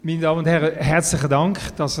Meine Damen und Herren, herzlichen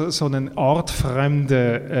Dank, dass ihr so einen artfremden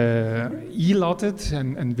einladet,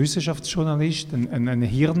 ein Wissenschaftsjournalist, ein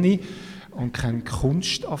Hirni und kein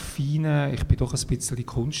kunstaffiner. Ich bin doch ein bisschen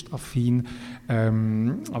kunstaffin,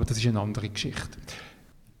 aber das ist eine andere Geschichte.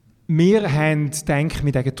 Wir haben, denke ich,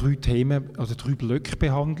 mit diesen 3 Themen oder 3 Blöcke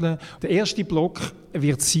behandeln. Der erste Block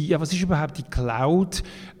wird sein, ja, was ist überhaupt die Cloud?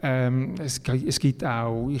 Es gibt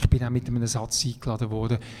auch, ich bin auch mit einem Satz eingeladen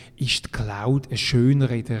worden, ist die Cloud eine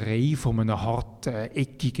Schönrederei von einem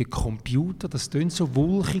harteckigen Computer? Das klingt so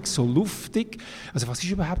wulchig, so luftig. Also was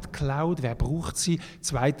ist überhaupt Cloud? Wer braucht sie?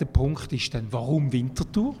 Zweiter Punkt ist dann, warum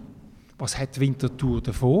Winterthur? Was hat Winterthur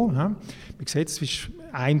davon? Ja? Man sieht,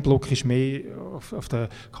 ein Block ist mehr auf der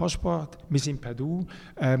Kaspar, wir sind per Du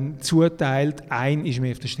zuteilt, ein ist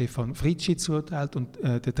mehr auf den Stefan Fritschi zuteilt und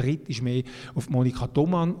der dritte ist mehr auf Monika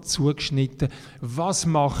Dommann zugeschnitten. Was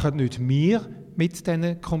machen nicht wir mit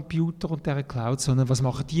diesen Computern und dieser Cloud, sondern was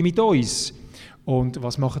machen die mit uns? Und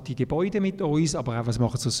was machen die Gebäude mit uns, aber auch was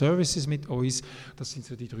machen so Services mit uns? Das sind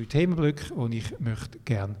so die 3 Themenblöcke, die ich möchte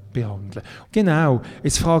gerne behandeln. Genau,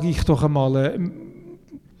 jetzt frage ich doch einmal,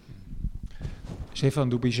 Stefan,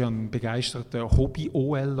 du bist ja ein begeisterter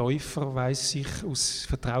Hobby-OL-Läufer, weiss ich, aus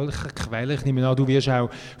vertraulicher Quelle. Ich nehme an, du wirst auch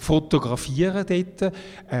fotografieren dort.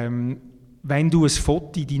 Wenn du ein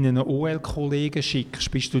Foto deinen OL-Kollegen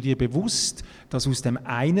schickst, bist du dir bewusst, dass aus dem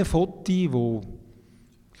einen Foto, wo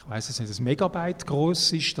ich weiss es nicht, ein Megabyte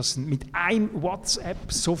groß ist, dass mit einem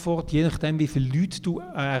WhatsApp sofort, je nachdem wie viele Leute du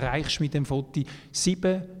erreichst mit dem Foto,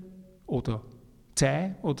 7 oder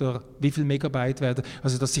 10 oder wie viel Megabyte werden,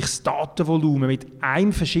 also dass sich das Datenvolumen mit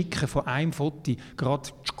einem Verschicken von einem Foto gerade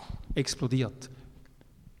explodiert.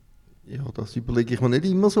 Ja, das überlege ich mir nicht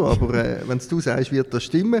immer so, aber wenn du sagst, wird das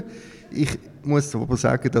stimmen. Ich muss aber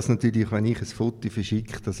sagen, dass natürlich, wenn ich ein Foto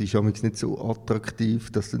verschicke, das ist nicht so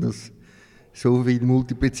attraktiv, dass das so viel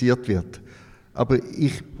multipliziert wird. Aber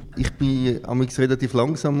ich bin relativ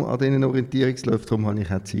langsam an diesen Orientierungsläufen, darum habe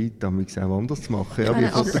ich auch Zeit, auch anders zu machen, ja, wie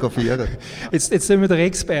fotografieren. Jetzt sind wir der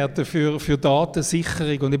Experte für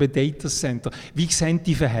Datensicherung und eben Datacenter. Wie sehen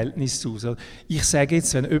die Verhältnisse aus? Ich sage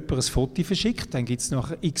jetzt, wenn jemand ein Foto verschickt, dann gibt es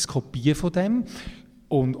nachher x Kopien von dem.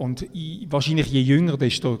 Und wahrscheinlich je jünger,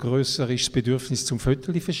 desto grösser ist das Bedürfnis zum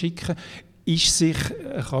Foto verschicken. Ist sich,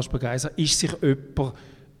 Kaspar Geiser, jemand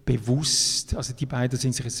bewusst, also die beiden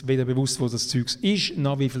sind sich jetzt weder bewusst, wo das Zeug ist,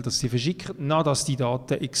 noch wie viel das sie verschicken, noch dass die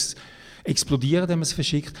Daten explodieren, wenn man es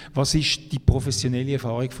verschickt. Was ist die professionelle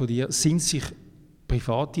Erfahrung von dir? Sind sich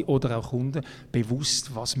Private oder auch Kunden bewusst,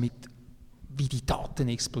 wie die Daten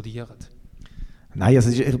explodieren? Nein, also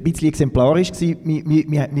es war ein bisschen exemplarisch.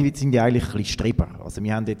 Wir sind ja eigentlich ein bisschen Streber. Also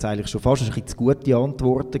wir haben jetzt eigentlich schon fast ein bisschen zu gute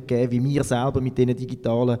Antworten gegeben, wie wir selber mit diesen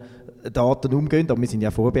digitalen Daten umgehen, aber wir sind ja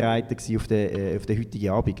vorbereitet auf den heutigen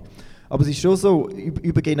Abend. Aber es ist schon so,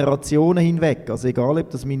 über Generationen hinweg, also egal ob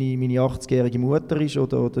das meine 80-jährige Mutter ist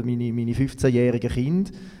oder meine 15-jährige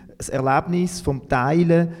Kind, das Erlebnis vom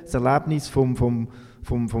Teilen, das Erlebnis vom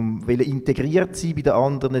wollen integriert sein, bei den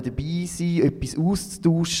anderen dabei sein, etwas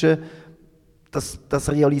auszutauschen, das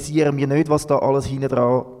realisieren wir nicht, was da alles hinten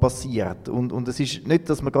dran passiert. Und es ist nicht,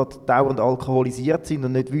 dass wir gerade dauernd alkoholisiert sind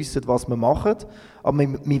und nicht wissen, was wir machen, aber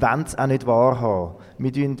wir wollen es auch nicht wahrhaben.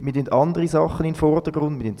 Wir tun andere Sachen im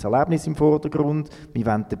Vordergrund, wir tun das Erlebnis im Vordergrund, wir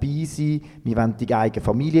wollen dabei sein, wir wollen die eigene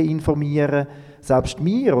Familie informieren. Selbst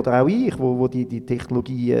wir oder auch ich, wo die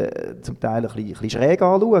Technologie zum Teil ein bisschen schräg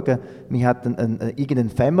anschauen, wir hatten irgendeinen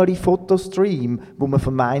Family-Fotostream, wo man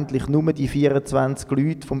vermeintlich nur die 24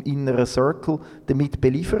 Leute vom inneren Circle damit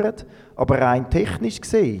beliefert. Aber rein technisch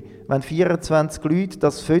gesehen, wenn 24 Leute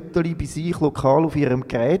das Foto bei sich lokal auf ihrem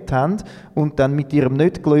Gerät haben und dann mit ihrem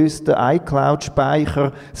nicht gelösten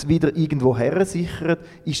iCloud-Speicher es wieder irgendwo her sichern,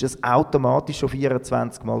 ist es automatisch schon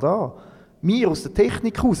 24 Mal da. Wir aus der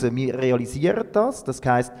Technik raus, wir realisieren das. Das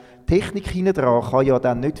heisst, Technik hinten dran kann ja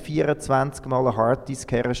dann nicht 24 Mal eine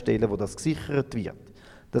Harddisk herstellen, wo das gesichert wird.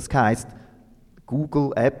 Das heisst, Google,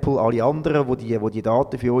 Apple, alle anderen, die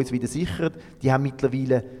Daten für uns wieder sichern, die haben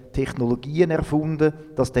mittlerweile Technologien erfunden,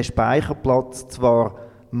 dass der Speicherplatz zwar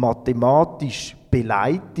mathematisch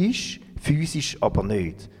beleidigt ist, physisch aber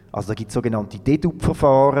nicht. Also da gibt es sogenannte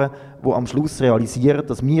Dedup-Verfahren, die am Schluss realisieren,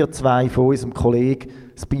 dass wir zwei von unserem Kollegen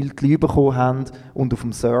das Bild bekommen haben und auf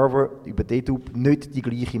dem Server über Dedup nicht die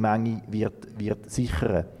gleiche Menge wird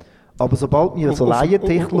sichern. Aber sobald wir so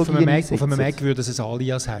Laientechnologien einsetzen... Auf einem Mac würde es ein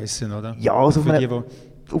Alias heißen, oder? Ja, also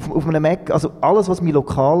auf einem Mac, also alles, was wir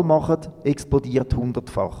lokal machen, explodiert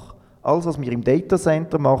 100-fach. Alles, was wir im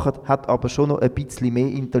Datacenter machen, hat aber schon noch ein bisschen mehr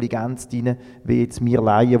Intelligenz drin, wie jetzt wir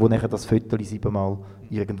Laien, die nachher das Foto 7-mal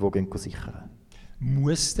irgendwo sichern.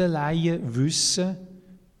 Muss der Laie wissen,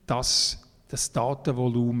 dass das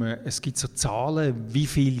Datenvolumen, es gibt so Zahlen, wie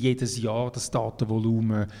viel jedes Jahr das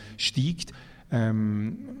Datenvolumen steigt.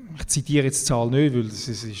 Ich zitiere jetzt die Zahl nicht, weil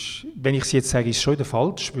wenn ich es jetzt sage, ist es schon wieder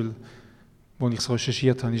falsch, weil als ich es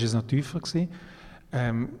recherchiert habe, ist es noch tiefer gewesen.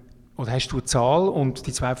 Oder hast du eine Zahl? Und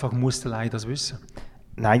die zweite Frage, muss der Laie das wissen?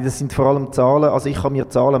 Nein, das sind vor allem Zahlen. Also ich kann mir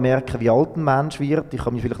Zahlen merken, wie alt ein Mensch wird. Ich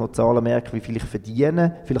kann mir vielleicht noch Zahlen merken, wie viel ich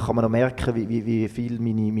verdiene. Vielleicht kann man noch merken, wie viel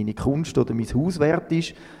meine Kunst oder mein Haus wert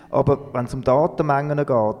ist. Aber wenn es um Datenmengen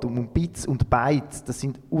geht, um Bits und Bytes, das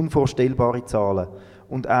sind unvorstellbare Zahlen.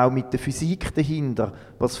 Und auch mit der Physik dahinter,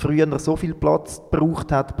 was früher noch so viel Platz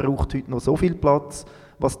gebraucht hat, braucht heute noch so viel Platz.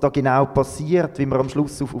 Was da genau passiert, wie man am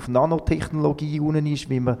Schluss auf Nanotechnologie unten ist,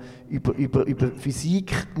 wie man über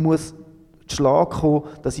Physik muss zu Schlag kommen,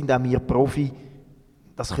 da sind auch wir Profi,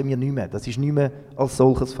 das können wir nicht mehr, das ist nicht mehr als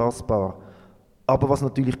solches fassbar. Aber was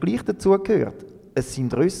natürlich gleich dazu gehört, es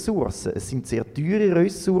sind Ressourcen, es sind sehr teure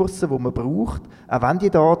Ressourcen, die man braucht, auch wenn die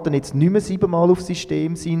Daten jetzt nicht mehr 7-mal aufs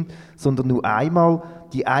System sind, sondern nur einmal.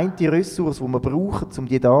 Die eine Ressource, die man braucht, um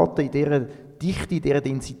die Daten in dieser Dichte, in dieser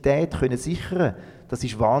Densität zu sichern, das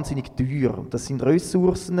ist wahnsinnig teuer. Das sind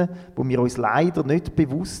Ressourcen, wo wir uns leider nicht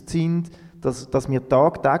bewusst sind, dass wir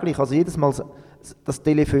tagtäglich, also jedes Mal das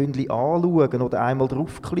Telefonchen anschauen oder einmal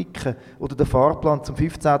draufklicken oder den Fahrplan zum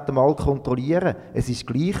 15. Mal kontrollieren. Es ist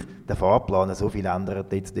gleich, der Fahrplan, so viel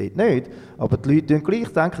ändert jetzt dort nicht. Aber die Leute denken gleich,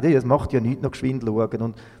 hey, das macht ja nichts, noch geschwind schauen.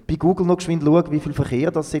 Und bei Google noch geschwind schauen, wie viel Verkehr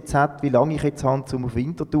das jetzt hat, wie lange ich jetzt habe, um auf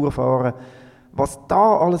Winterthur zu fahren. Was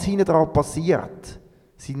da alles hinten dran passiert,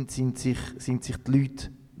 sind sich die Leute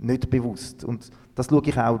nicht bewusst. Und das schaue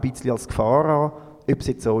ich auch ein bisschen als Gefahr an. Ob es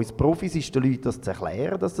jetzt so uns Profis ist, den Leuten das zu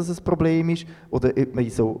erklären, dass das ein Problem ist, oder ob man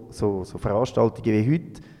in so Veranstaltungen wie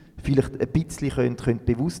heute vielleicht ein bisschen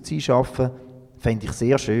Bewusstsein schaffen könnte, fände ich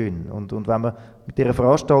sehr schön. Und wenn man mit dieser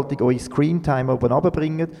Veranstaltung eure Screentime oben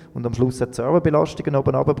runterbringt und am Schluss auch die Serverbelastungen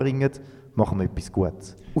oben runterbringt, machen wir etwas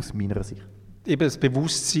Gutes, aus meiner Sicht. Eben das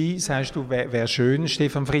Bewusstsein, sagst du, wäre schön,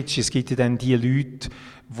 Stefan Fritschi. Es gibt ja dann die Leute,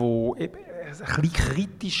 die ein bisschen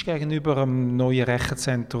kritisch gegenüber einem neuen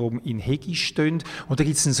Rechenzentrum in Hegi stehen. Und da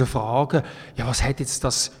gibt es dann so Fragen, ja, was hat jetzt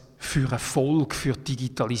das für Erfolg, für die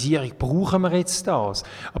Digitalisierung? Brauchen wir jetzt das?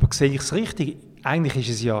 Aber sehe ich es richtig? Eigentlich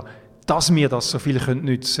ist es ja, dass wir das so viel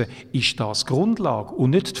nutzen können, ist das die Grundlage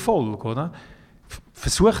und nicht die Folge, oder?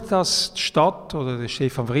 Versucht das die Stadt oder der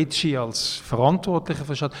Stefan Fritschi als Verantwortlicher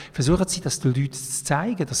für die Stadt, versuchen sie das den Leuten zu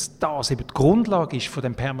zeigen, dass das eben die Grundlage ist von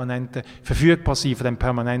dem permanenten Verfügbarsein, von dem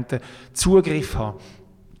permanenten Zugriff haben?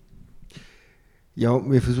 Ja,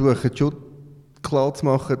 wir versuchen schon klar zu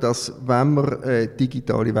machen, dass wenn wir eine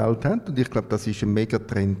digitale Welt haben, und ich glaube, das ist ein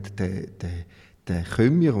Megatrend, den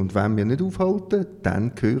können wir und wenn wir nicht aufhalten,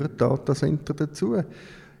 dann gehören Datacenter dazu.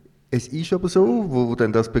 Es ist aber so, wo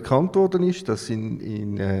dann das bekannt worden ist, dass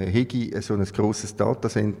in Hegi so ein grosses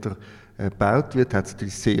Datacenter gebaut wird, hat es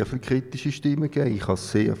natürlich sehr viele kritische Stimmen gegeben. Ich habe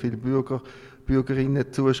sehr viele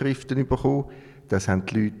Bürgerinnen-Zuschriften bekommen. Das haben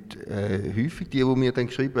die Leute häufig, die mir dann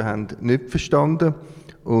geschrieben haben, nicht verstanden.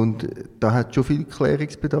 Und da hat schon viel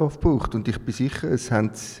Klärungsbedarf gebraucht. Und ich bin sicher,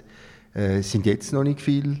 sind jetzt noch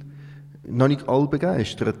nicht alle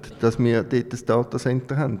begeistert, dass wir dort ein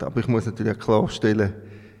Datacenter haben. Aber ich muss natürlich auch klarstellen,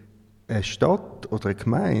 eine Stadt oder eine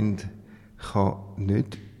Gemeinde kann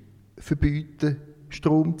nicht verbieten,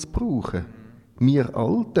 Strom zu brauchen. Wir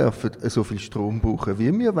alle dürfen so viel Strom brauchen,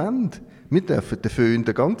 wie wir wollen. Wir dürfen den Föhn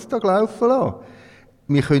den ganzen Tag laufen lassen.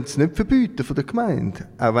 Wir können es nicht verbieten von der Gemeinde,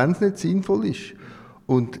 auch wenn es nicht sinnvoll ist.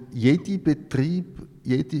 Und jeder Betrieb,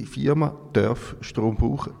 jede Firma darf Strom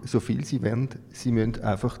brauchen, so viel sie wollen. Sie müssen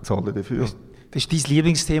einfach zahlen dafür. Das ist dein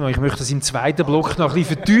Lieblingsthema. Ich möchte das im zweiten Block noch ein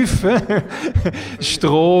bisschen vertiefen.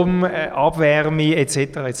 Strom, Abwärme etc.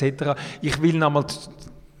 etc. Ich will nochmal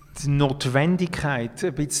die Notwendigkeit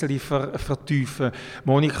ein bisschen vertiefen.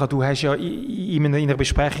 Monika, du hast ja in einer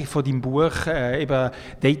Besprechung von deinem Buch eben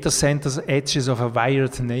Datacenters, Edges of a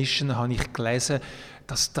Wired Nation, habe ich gelesen,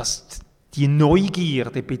 dass die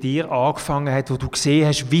Neugierde bei dir angefangen hat, wo du gesehen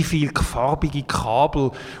hast, wie viele farbige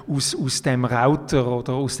Kabel aus dem Router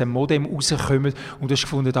oder aus dem Modem rauskommen und du hast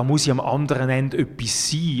gefunden, da muss ich am anderen Ende etwas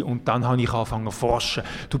sein und dann habe ich angefangen zu forschen.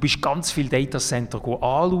 Du bist ganz viele Datacenter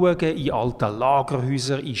anschauen, in alten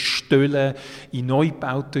Lagerhäusern, in Stöllen, in neu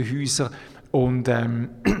gebauten Häusern und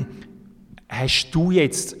hast du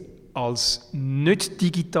jetzt als nicht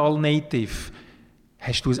digital Native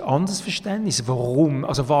hast du ein anderes Verständnis, warum,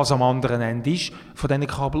 also was am anderen Ende ist von diesen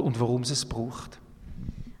Kabel und warum es braucht?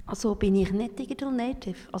 Also bin ich nicht Digital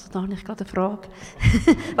Native? Also da habe ich gerade eine Frage.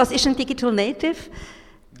 Was ist ein Digital Native?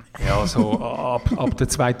 Ja, so ab der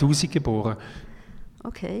 2000 geboren.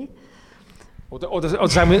 Okay. Oder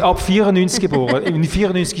sagen wir ab 94 geboren. In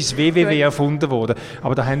 94 ist das WWW erfunden worden.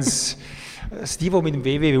 Aber da haben sie die mit dem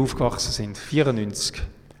WWW aufgewachsen sind. 94.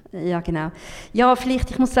 Ja, genau. Ja, vielleicht,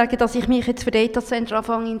 ich muss sagen, dass ich mich jetzt für Datacenter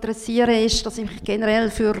anfange zu interessieren, ist, dass ich mich generell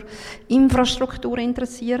für Infrastruktur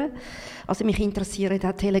interessiere. Also mich interessieren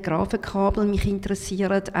auch Telegrafenkabel, mich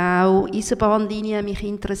interessieren auch Eisenbahnlinien, mich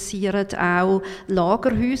interessieren auch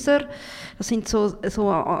Lagerhäuser. Das sind so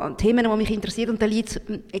Themen, die mich interessieren. Und da liegt es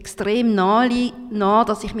extrem nahe,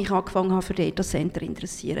 dass ich mich angefangen habe für Datacenter zu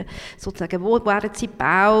interessieren. Sozusagen, wo werden sie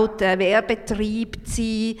gebaut, wer betreibt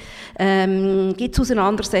sie, gibt es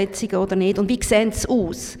Auseinandersetzungen oder nicht und wie sehen sie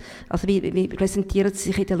aus? Also wie präsentieren sie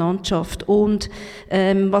sich in der Landschaft? Und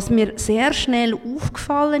was mir sehr schnell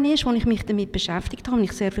aufgefallen ist, als ich mich damit beschäftigt habe, und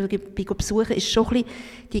ich sehr viel besuche, ist schon ein bisschen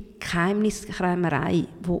die Geheimniskrämerei,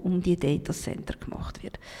 die um die Datacenter gemacht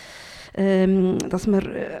wird. Dass man,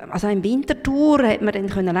 also im Winterthur hat man dann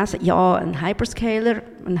können lesen, ja, ein Hyperscaler,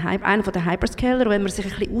 einer von den Hyperscaler, wenn man sich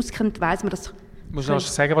ein bisschen auskennt, weiss man, dass... Musst du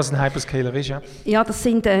sagen, was ein Hyperscaler ist? Ja, ja, das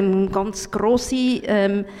sind ganz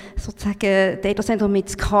grosse sozusagen Datacenter, die mit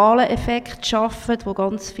Skaleneffekt arbeiten, wo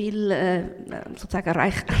ganz viele sozusagen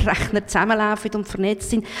Rechner zusammenlaufen und vernetzt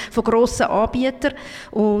sind von grossen Anbietern.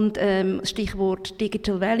 Und Stichwort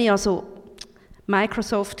Digital Valley, also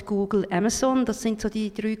Microsoft, Google, Amazon, das sind so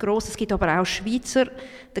die 3 grossen. Es gibt aber auch Schweizer,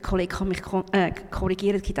 der Kollege kann mich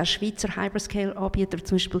korrigieren, es gibt auch Schweizer Hyperscale-Anbieter,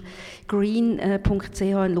 zum Beispiel green.ch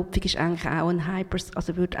in Lupfig ist eigentlich auch ein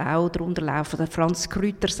also würde auch darunter laufen. Der Franz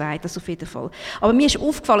Grüter sagt das auf jeden Fall. Aber mir ist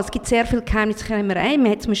aufgefallen, es gibt sehr viel Geheimniskrämerei.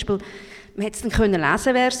 Man hat zum Beispiel es dann können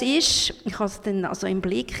lesen, wer es ist. Ich habe es dann also im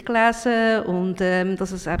Blick gelesen und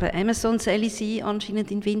dass es eben Amazon soll sein,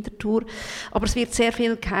 anscheinend in Winterthur. Aber es wird sehr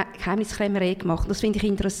viel Geheimniskrämerei gemacht. Das finde ich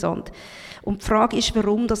interessant. Und die Frage ist,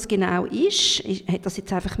 warum das genau ist. Hat das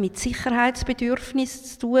jetzt einfach mit Sicherheitsbedürfnissen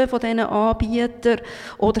zu tun von diesen Anbietern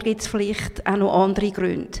oder gibt es vielleicht auch noch andere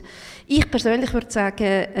Gründe? Ich persönlich würde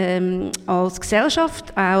sagen, als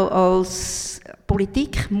Gesellschaft, auch als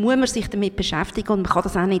Politik, muss man sich damit beschäftigen und man kann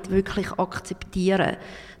das auch nicht wirklich akzeptieren,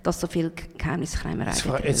 dass so viel Geheimniskrämerei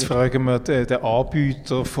gibt. Jetzt fragen wir den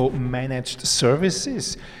Anbieter von Managed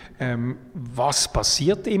Services. Was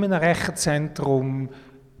passiert in einem Rechenzentrum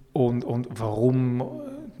und warum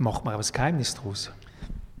macht man auch ein Geheimnis daraus?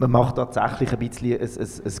 Man macht tatsächlich ein bisschen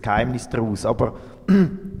ein Geheimnis daraus, aber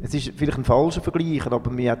es ist vielleicht ein falscher Vergleich, aber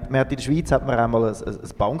in der Schweiz hat man einmal ein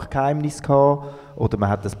Bankgeheimnis gehabt, oder man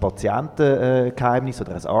hat ein Patientengeheimnis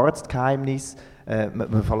oder ein Arztgeheimnis.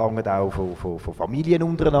 Man verlangt auch von Familien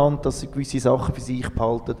untereinander, dass sie gewisse Sachen für sich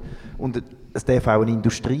behalten. Und es darf auch eine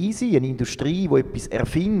Industrie sein, die etwas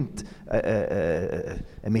erfindet, eine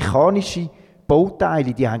mechanische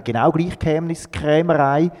Bauteile, die haben genau gleich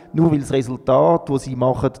Geheimniskrämerei, nur weil das Resultat, das sie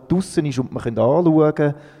machen, draussen ist und man anschauen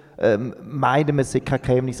kann, meinen wir, es sei keine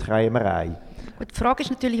Geheimniskrämerei. Die Frage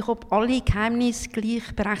ist natürlich, ob alle Geheimnisse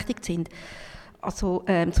gleich berechtigt sind. Also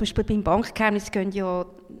zum Beispiel beim Bankgeheimnis gehen ja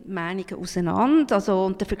Meinungen auseinander, also,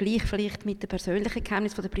 und der Vergleich vielleicht mit den persönlichen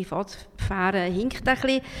Geheimnissen von der Privatsphäre hinkt ein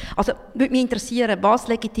bisschen. Also würde mich interessieren, was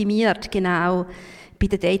legitimiert genau bei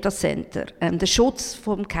den Datacenter? Der Schutz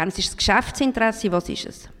vom Geheimnis, ist das Geschäftsinteresse, was ist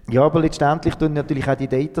es? Ja, aber letztendlich tun natürlich auch die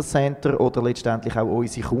Datacenter oder letztendlich auch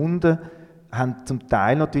unsere Kunden haben zum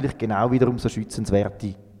Teil natürlich genau wiederum so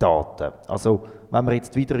schützenswerte Daten. Also wenn wir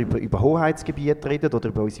jetzt wieder über Hoheitsgebiete reden oder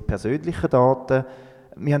über unsere persönlichen Daten,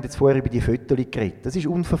 wir haben jetzt vorher über die Fotos geredet. Das ist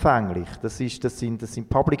unverfänglich. Das sind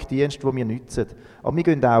Public-Dienste, die wir nutzen. Aber wir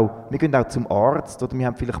gehen auch zum Arzt oder wir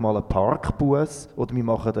haben vielleicht mal einen Parkbus oder wir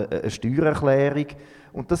machen eine Steuererklärung.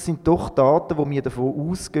 Und das sind doch Daten, wo wir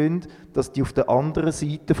davon ausgehen, dass die auf der anderen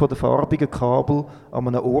Seite der farbigen Kabel an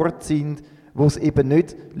einem Ort sind, wo es eben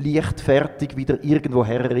nicht leichtfertig wieder irgendwo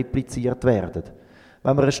her repliziert werden.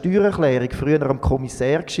 Wenn man eine Steuererklärung früher am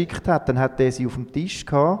Kommissär geschickt hat, dann hat er sie auf dem Tisch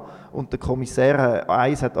gehabt und der Kommissär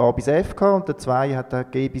 1 hat A bis F gehabt und der 2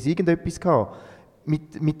 hat G bis irgendetwas gehabt.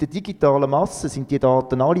 Mit der digitalen Masse sind die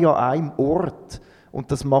Daten alle an einem Ort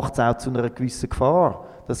und das macht es auch zu einer gewissen Gefahr.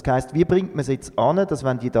 Das heisst, wie bringt man es jetzt an, dass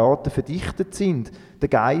wenn die Daten verdichtet sind, der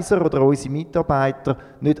Geiser oder unsere Mitarbeiter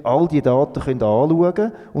nicht all die Daten anschauen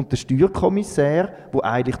können und der Steuerkommissär, der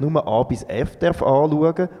eigentlich nur A bis F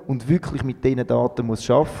anschauen darf und wirklich mit diesen Daten muss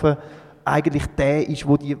arbeiten, eigentlich der ist,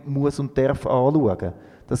 der die muss und darf anschauen.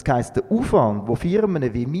 Das heisst, der Aufwand, den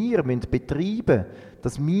Firmen wie wir betreiben müssen,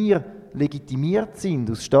 dass wir legitimiert sind,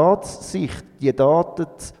 aus Staatssicht, die Daten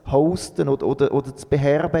zu hosten oder zu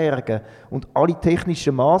beherbergen und alle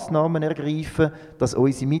technischen Massnahmen ergreifen, dass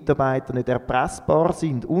unsere Mitarbeiter nicht erpressbar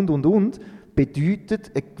sind und,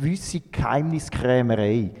 bedeutet eine gewisse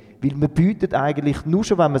Geheimniskrämerei. Weil man bietet eigentlich nur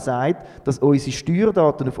schon, wenn man sagt, dass unsere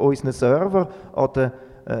Steuerdaten auf unseren Server an der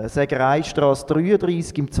Sägereistrasse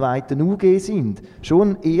 33 im 2. UG sind,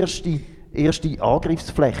 schon eine erste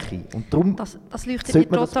Angriffsfläche. Und darum das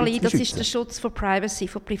leuchtet mir total ein, das ist der Schutz von Privacy,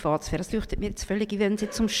 von Privatsphäre. Das leuchtet mir jetzt völlig ein, wenn es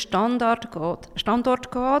jetzt um Standort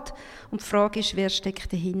geht und die Frage ist, wer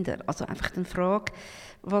steckt dahinter. Also einfach die Frage,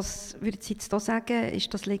 was würden Sie jetzt da sagen,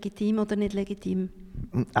 ist das legitim oder nicht legitim?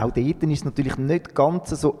 Auch dort ist es natürlich nicht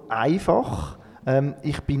ganz so einfach.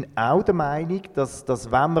 Ich bin auch der Meinung, dass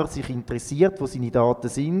wenn man sich interessiert, wo seine Daten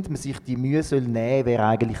sind, man sich die Mühe soll nehmen, wer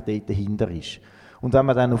eigentlich dort dahinter ist. Und wenn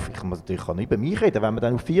man dann ich muss natürlich nicht über mich reden, wenn man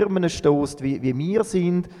dann auf Firmen stößt, wie wir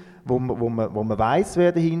sind, wo man weiss,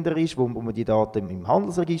 wer dahinter ist, wo man die Daten im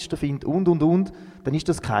Handelsregister findet und, dann ist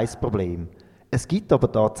das kein Problem. Es gibt aber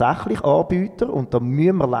tatsächlich Anbieter, und da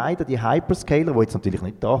müssen wir leider die Hyperscaler, die jetzt natürlich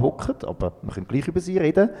nicht da hocken, aber wir können gleich über sie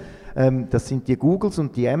reden, das sind die Googles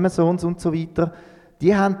und die Amazons und so weiter,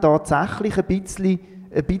 die haben tatsächlich ein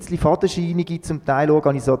bisschen fadenscheinige, zum Teil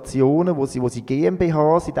Organisationen, wo sie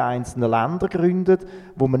GmbHs in den einzelnen Ländern gründen,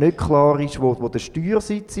 wo man nicht klar ist, wo der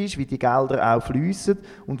Steuersitz ist, wie die Gelder auch fließen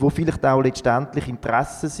und wo vielleicht auch letztendlich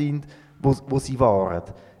Interessen sind, wo sie wahren.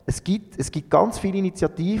 Es gibt ganz viele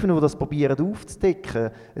Initiativen, die das probieren aufzudecken.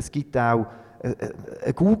 Es gibt auch,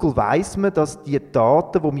 Google weiss man, dass die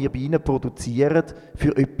Daten, die wir bei ihnen produzieren,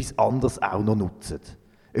 für etwas anderes auch noch nutzen.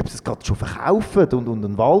 Ob sie es gerade schon verkaufen und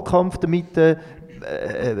einen Wahlkampf damit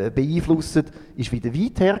beeinflussen, ist wieder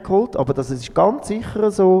weit hergeholt, aber das ist ganz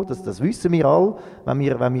sicher so, das wissen wir alle, wenn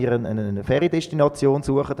wir eine Feriendestination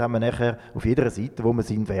suchen, haben wir nachher auf jeder Seite, wo wir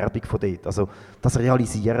sind, Werbung von dort. Also das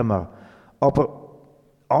realisieren wir. Aber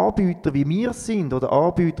Anbieter wie wir sind oder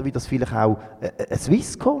Anbieter wie das vielleicht auch ein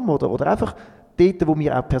Swisscom oder einfach dort, wo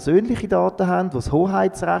wir auch persönliche Daten haben, wo es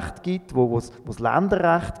Hoheitsrecht gibt, wo es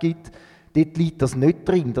Länderrecht gibt, dort liegt das nicht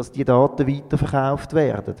drin, dass die Daten weiterverkauft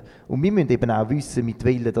werden. Und wir müssen eben auch wissen, mit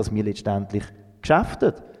welchen dass wir letztendlich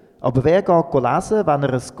geschäften. Aber wer geht lesen, wenn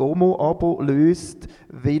er ein Gomo-Abo löst,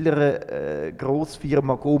 welcher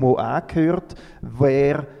Grossfirma Gomo angehört,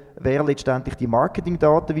 wer letztendlich die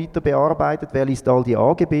Marketingdaten weiter bearbeitet, wer liest all die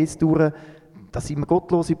AGBs durch, da sind wir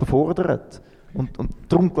gottlos überfordert. Und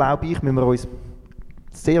darum glaube ich, müssen wir uns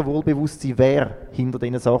sehr wohl bewusst sein, wer hinter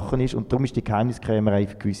diesen Sachen ist, und darum ist die Geheimniskrämerei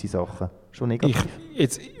für gewisse Sachen schon negativ.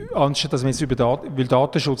 Anstatt dass wir jetzt weil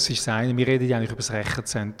Datenschutz ist sein, wir reden ja eigentlich über das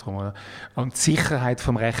Rechenzentrum. Oder? Und die Sicherheit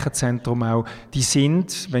vom Rechenzentrum auch, die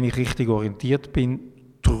sind, wenn ich richtig orientiert bin,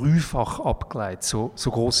 dreifach abgeleitet, so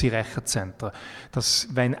grosse Rechenzentren. Dass,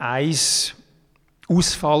 wenn eins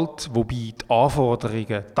ausfällt, wobei die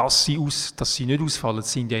Anforderungen, dass sie nicht ausfallen,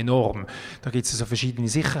 sind ja enorm. Da gibt es also verschiedene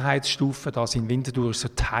Sicherheitsstufen. Da in Winterthur ist so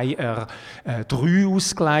Tier 3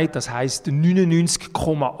 ausgelegt, das heisst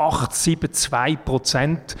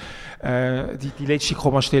 99,872%. Die letzte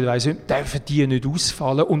Kommastelle weiss ich, dürfen die nicht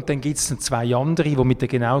ausfallen. Und dann gibt es noch zwei andere, die mit der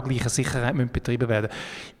genau gleichen Sicherheit betrieben werden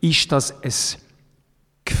müssen. Ist das ein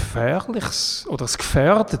gefährliches oder ein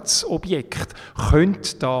gefährdetes Objekt?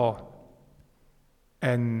 Könnte da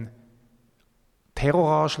ein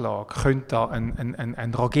Terroranschlag, könnte da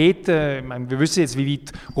eine Rakete, ich meine, wir wissen jetzt, wie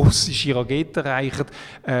weit russische Raketen reichen,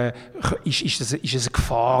 ist es eine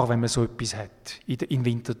Gefahr, wenn man so etwas hat in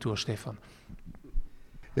Winterthur, Stefan?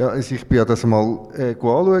 Ja, also ich bin ja das mal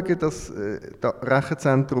anschauen, das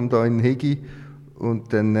Rechenzentrum da in Hegi,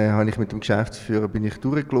 und dann habe ich mit dem Geschäftsführer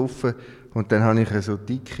durchgelaufen, und dann habe ich so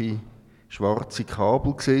dicke schwarze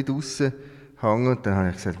Kabel gesehen draussen hängen, und dann habe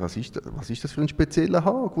ich gesagt, was ist das für ein spezieller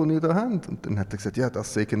Hag, den ihr da habt? Und dann hat er gesagt, ja,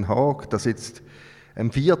 das ist ein Hag, das jetzt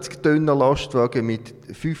ein 40-Tonner Lastwagen mit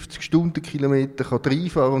 50 Stundenkilometern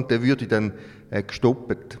reinfahren kann, und der würde dann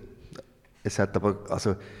gestoppt. Es hat aber,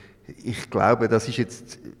 also ich glaube, das ist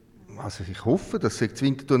jetzt, also ich hoffe, das ist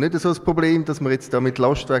Winterthur nicht so ein Problem, dass man jetzt da mit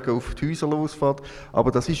Lastwagen auf die Häuser losfährt, aber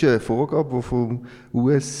das ist eine Vorgabe, die vom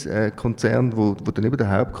US-Konzern, wo dann eben der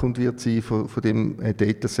Hauptkunde wird sein von dem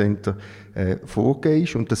Datacenter, vorgegeben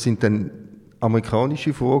ist, und das sind dann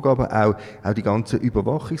amerikanische Vorgaben, auch die ganzen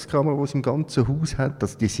Überwachungskameras, die es im ganzen Haus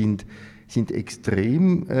hat, die sind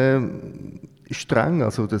extrem streng,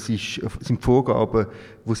 also das sind Vorgaben,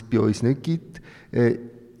 die es bei uns nicht gibt.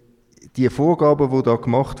 Die Vorgaben, die da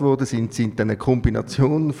gemacht wurden, sind dann eine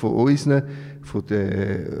Kombination von unseren, von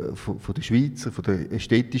der Schweizer, von den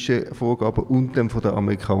städtischen Vorgaben und dann von den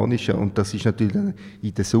amerikanischen. Und das ist natürlich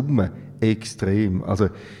in der Summe extrem. Also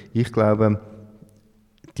ich glaube,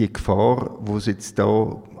 die Gefahr, die es jetzt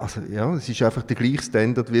da, also ja, es ist einfach der gleiche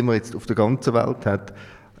Standard, wie man jetzt auf der ganzen Welt hat.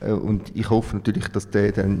 Und ich hoffe natürlich, dass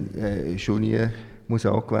der dann schon nie muss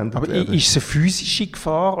angewendet aber werden. Ist es eine physische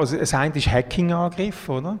Gefahr? Also das eine ist Hacking-Angriff,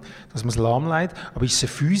 oder? Dass man es lahmlegt. Aber ist es eine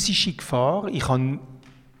physische Gefahr? Ich habe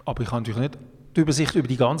natürlich nicht die Übersicht über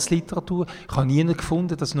die ganze Literatur. Ich habe nie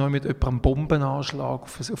gefunden, dass noch mit jemandem einen Bombenanschlag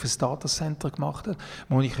auf ein Datacenter gemacht hat.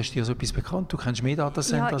 Monika, ist dir so etwas bekannt? Du kennst mehr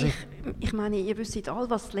Datacenter als ich. Ich meine, ihr wisst alle,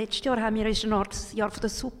 was letztes Jahr haben wir eine Art Jahr von der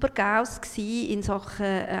Super-GAUs in Sachen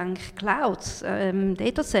Clouds,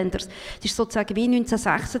 Datacenters. Es ist sozusagen wie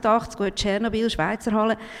 1986, wo in Tschernobyl, Schweizer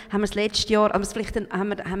Halle, haben wir das letzte Jahr, aber vielleicht haben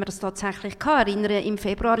wir das tatsächlich gehabt. Ich erinnere, im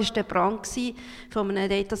Februar war der Brand von einem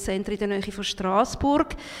Datacenter in der Nähe von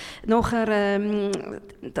Straßburg. Nachher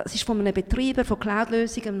das ist von einem Betreiber von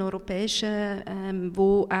Cloud-Lösungen, einem europäischen,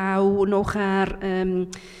 wo auch nachher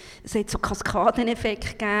es hat so Kaskadeneffekte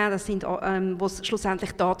gegeben, das sind, wo es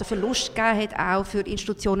schlussendlich Datenverlust gegeben hat, auch für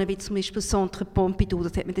Institutionen wie zum Beispiel Centre Pompidou,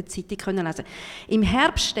 das hat man in der Zeitung können lesen. Im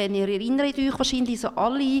Herbst, dann, ihr erinnert euch wahrscheinlich so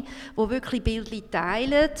alle, die wirklich Bildchen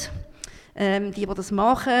teilen, die das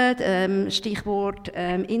machen, Stichwort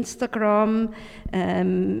Instagram,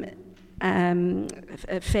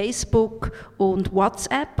 Facebook und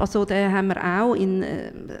WhatsApp, also da haben wir auch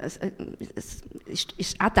es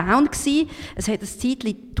ist auch down gewesen. Es hat ein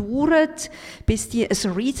Zeitchen gedauert, bis die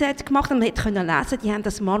ein Reset gemacht haben. Man konnte lesen, die haben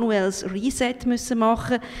das manuelles Reset müssen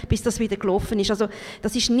machen, bis das wieder gelaufen ist. Also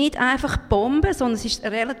das ist nicht einfach Bombe, sondern es ist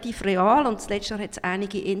relativ real und letztes Jahr hat es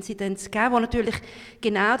einige Inzidenzen gegeben, die natürlich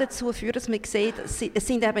genau dazu führen, dass man sieht, es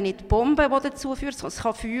sind eben nicht Bomben, die dazu führen, es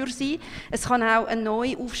kann Feuer sein, es kann auch eine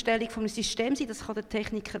neue Aufstellung vom System sein, das kann der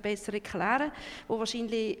Techniker besser erklären, wo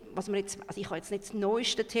wahrscheinlich, also ich habe jetzt nicht die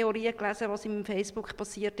neuesten Theorien gelesen, was im Facebook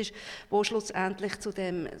passiert ist, wo schlussendlich zu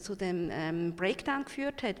dem Breakdown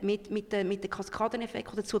geführt hat, mit den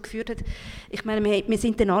Kaskadeneffekten, der dazu geführt hat. Ich meine, wir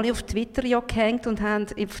sind dann alle auf Twitter ja gehängt und haben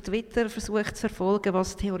auf Twitter versucht zu verfolgen,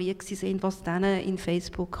 was Theorien sind, was dann in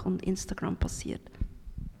Facebook und Instagram passiert.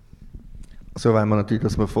 Also wenn man natürlich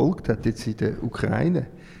das verfolgt hat, jetzt in der Ukraine,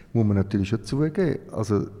 muss man natürlich schon zugeben,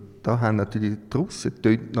 also da haben natürlich die Russen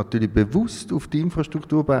natürlich bewusst auf die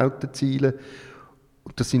Infrastrukturbauten zielen.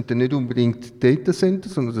 Und das sind dann nicht unbedingt Datacenter,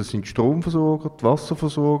 sondern das sind Stromversorger, die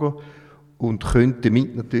Wasserversorger und können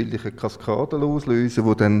damit natürlich eine Kaskade loslösen,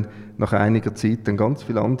 die dann nach einiger Zeit dann ganz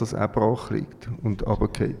viel anderes auch brach liegt und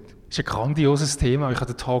runterfällt. Das ist ein grandioses Thema. Ich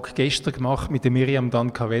habe den Talk gestern gemacht mit der Miriam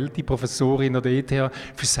Dancavelti, Professorin an der ETH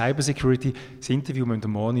für Cybersecurity. Das Interview mit der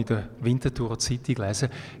Morgen in der Winterthur Zeitung lesen.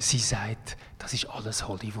 Sie sagt, das ist alles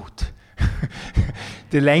Hollywood.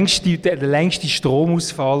 der längste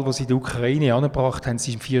Stromausfall, den sie in der Ukraine angebracht haben,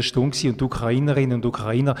 waren 4 Stunden und die Ukrainerinnen und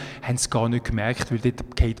Ukrainer haben es gar nicht gemerkt, weil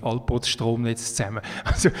dort geht allbald das Stromnetz zusammen.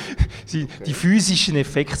 Also die physischen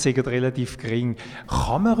Effekte sind relativ gering.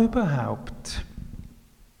 Kann man überhaupt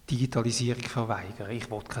Digitalisierung verweigern?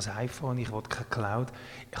 Ich will kein iPhone, ich will keine Cloud.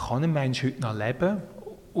 Kann ein Mensch heute noch leben,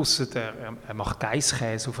 ausser er macht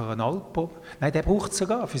Geisskäse auf einer Alp? Nein, der braucht es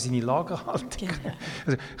sogar für seine Lagerhaltung.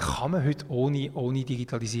 Also, kann man heute ohne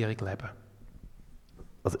Digitalisierung leben?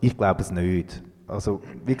 Also ich glaube es nicht. Also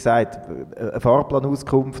wie gesagt, eine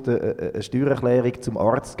Fahrplanauskunft, eine Steuererklärung zum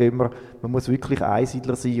Arzt gehen wir. Man muss wirklich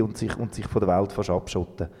Einsiedler sein und sich von der Welt fast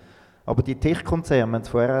abschotten. Aber die Tech-Konzerne, wir haben es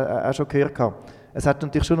vorher auch schon gehört, es hat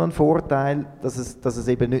natürlich schon einen Vorteil, dass es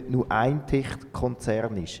eben nicht nur ein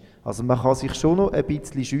Tech-Konzern ist. Also man kann sich schon noch ein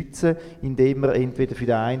bisschen schützen, indem man entweder für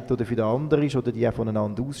den einen oder für den anderen ist oder die auch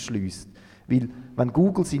voneinander ausschliesst. Weil wenn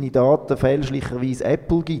Google seine Daten fälschlicherweise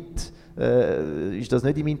Apple gibt, ist das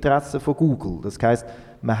nicht im Interesse von Google. Das heisst,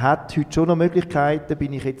 man hat heute schon noch Möglichkeiten,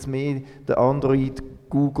 bin ich jetzt mehr der Android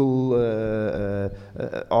Google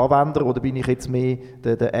Anwender oder bin ich jetzt mehr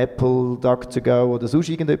der Apple DuckDuckGo oder sonst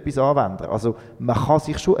irgendetwas Anwender. Also man kann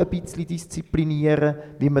sich schon ein bisschen disziplinieren,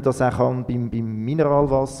 wie man das auch kann beim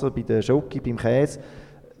Mineralwasser, bei der Schoki, beim Käse.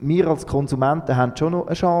 Wir als Konsumenten haben schon noch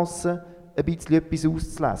eine Chance, ein bisschen etwas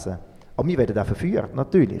auszulesen. Aber wir werden auch verführt,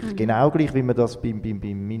 natürlich. Mhm. Genau gleich, wie wir das beim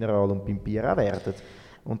Mineral und beim Bier auch werden.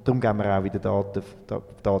 Und darum geben wir auch wieder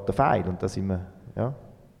Daten feil. Und da sind wir, ja,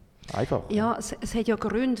 einfach. Ja, es hat ja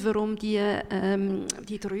Gründe, warum die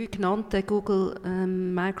 3 genannten, Google,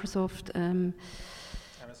 Microsoft,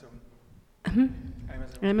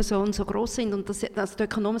 Amazon so gross sind. Und das die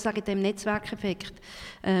Ökonomen sagen dem Netzwerkeffekt.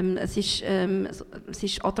 Es ist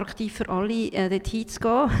attraktiv für alle, dort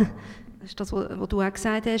hinzugehen. Das ist das, was du auch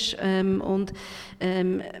gesagt hast.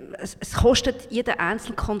 Es kostet jeden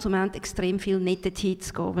einzelnen Konsument extrem viel, nicht dorthin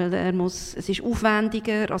zu gehen, weil es ist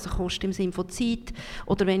aufwendiger, also kostet im Sinne von Zeit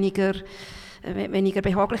oder weniger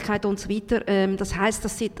Behaglichkeit und so weiter. Das heisst,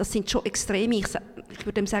 das sind schon extreme, ich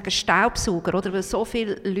würde sagen, Staubsauger, oder? Weil so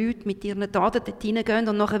viele Leute mit ihren Daten dort hineingehen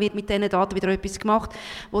und nachher wird mit diesen Daten wieder etwas gemacht,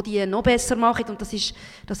 wo die noch besser machen, und das ist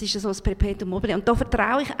so ein Perpetuum mobile. Und da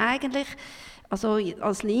vertraue ich eigentlich, also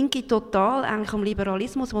als Linke total eigentlich am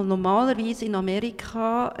Liberalismus, weil normalerweise in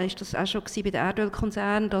Amerika ist das auch schon bei den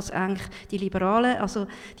Erdölkonzernen, dass eigentlich die Liberalen, also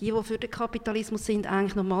die für den Kapitalismus sind,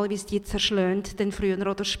 eigentlich normalerweise die zerschlagen, dann früher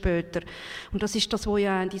oder später. Und das ist das, was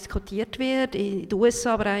ja auch diskutiert wird, in den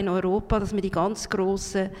USA, aber auch in Europa, dass man die ganz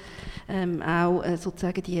grossen, auch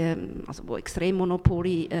sozusagen die, also wo extrem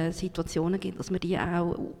Monopoly-Situationen gibt, dass man die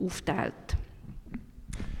auch aufteilt.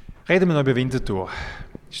 Reden wir noch über Winterthur.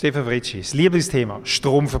 Stefan Fritschi, das Lieblingsthema,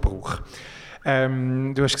 Stromverbrauch.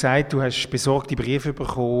 Du hast gesagt, du hast besorgte Briefe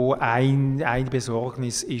bekommen. Eine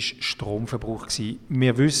Besorgnis war Stromverbrauch gewesen.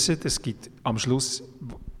 Wir wissen, es gibt am Schluss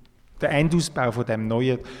den Endausbau von dem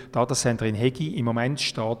neuen Datacenter in Hegi. Im Moment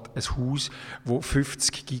steht ein Haus, das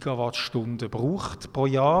 50 Gigawattstunden braucht pro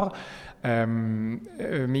Jahr. Im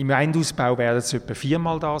Endausbau werden es etwa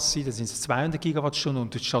 4-mal das sein, dann sind es 200 Gigawattstunden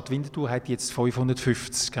und die Stadt Winterthur hat jetzt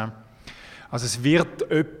 550. Gell? Also es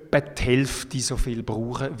wird etwa die Hälfte so viel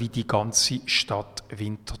brauchen wie die ganze Stadt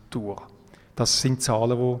Winterthur. Das sind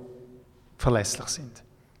Zahlen, die verlässlich sind.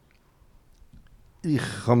 Ich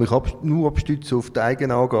kann mich nur abstützen auf die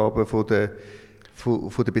Eigenangaben von der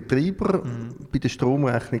Betreiber. Bei den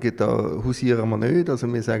Stromrechnungen da hausieren wir nicht.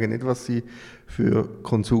 Also wir sagen nicht, was sie für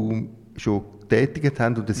Konsum schon getätigt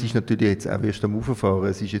haben. Und das ist natürlich jetzt auch erst am Auffahren.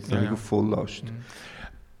 Es ist jetzt noch nicht auf Volllast.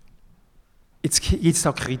 Jetzt gibt es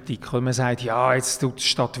da Kritik, weil man sagt, ja, jetzt tut die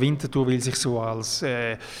Stadt Winterthur will sich so als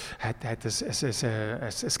hat ein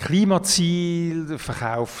Klimaziel,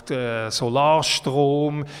 verkauft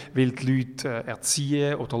Solarstrom, will die Leute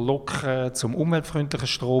erziehen oder locken, zum umweltfreundlichen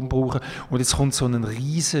Strom brauchen. Und jetzt kommt so ein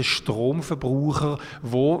riesen Stromverbraucher,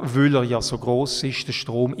 weil er ja so gross ist, den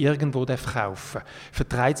Strom irgendwo kaufen darf.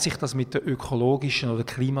 Vertreibt sich das mit dem ökologischen oder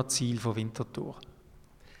Klimaziel von Winterthur?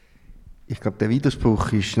 Ich glaube, der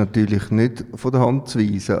Widerspruch ist natürlich nicht von der Hand zu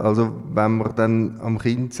weisen. Also wenn man dann am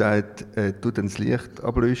Kind sagt, tu dann das Licht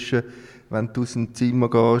ablöschen, wenn du aus dem Zimmer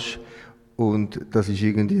gehst, und das ist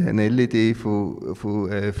irgendwie eine LED von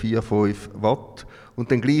 4-5 Watt,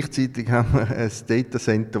 und dann gleichzeitig haben wir ein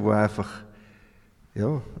Datacenter, wo einfach,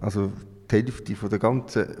 ja, also die Hälfte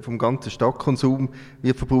vom ganzen Stadtkonsum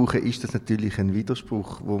wird verbrauchen, ist das natürlich ein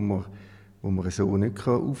Widerspruch, wo man so nicht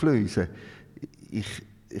auflösen kann.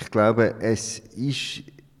 Ich glaube, es ist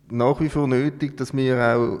nach wie vor nötig, dass wir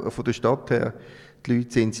auch von der Stadt her die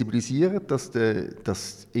Leute sensibilisieren,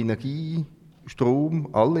 dass Energie, Strom,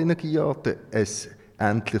 alle Energiearten ein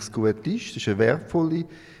endliches Gut ist. Das ist ein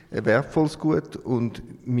wertvolles Gut, und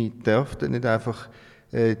wir dürfen nicht einfach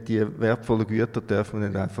die wertvollen Güter dürfen wir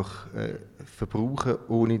nicht einfach verbrauchen,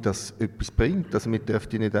 ohne dass es etwas bringt. Also wir dürfen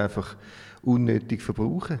die nicht einfach unnötig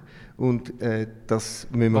verbrauchen. Und das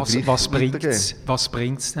müssen wir gleich Was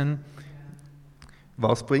bringt es denn?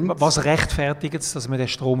 Was rechtfertigt es, dass wir den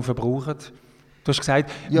Strom verbrauchen? Du hast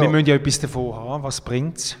gesagt, wir müssen ja etwas davon haben. Was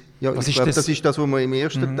bringt es? Ja, ich glaube, das ist das, was wir im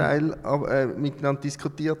ersten Teil miteinander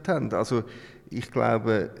diskutiert haben. Also ich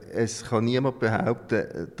glaube, es kann niemand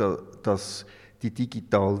behaupten, dass die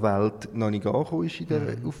digitale Welt noch nicht angekommen ist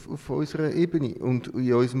auf unserer Ebene und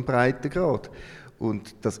in unserem Breitengrad.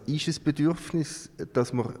 Und das ist ein Bedürfnis,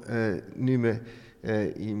 dass wir nicht mehr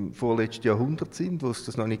im vorletzten Jahrhundert sind, wo es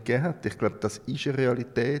das noch nicht gegeben hat. Ich glaube, das ist eine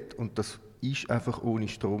Realität, und das ist einfach ohne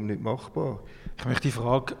Strom nicht machbar. Ich möchte die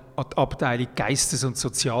Frage an die Abteilung Geistes- und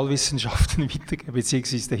Sozialwissenschaften weitergeben,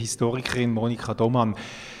 beziehungsweise der Historikerin Monika Dommann.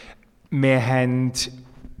 Wir haben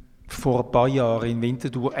vor ein paar Jahren in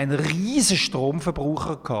Winterthur einen riesen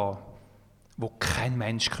Stromverbraucher gehabt, wo kein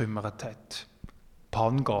Mensch gekümmert hat.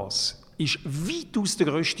 Pangas ist weitaus der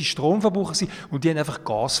grösste Stromverbraucher gewesen, und die haben einfach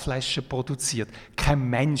Gasflaschen produziert. Kein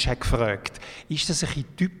Mensch hat gefragt, ist das ein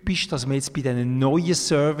bisschen typisch, dass man jetzt bei diesen neuen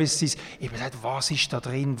Services eben sagt, was ist da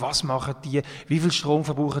drin, was machen die, wie viel Strom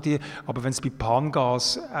verbrauchen die, aber wenn es bei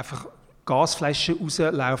Pangas einfach Gasflaschen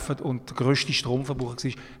rauslaufen und der grösste Stromverbrauch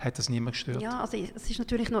war, hat das niemand gestört. Ja, also es ist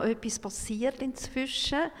natürlich noch etwas passiert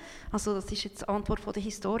inzwischen. Also das ist jetzt die Antwort von der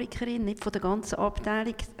Historikerin, nicht von der ganzen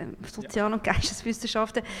Abteilung Sozial- und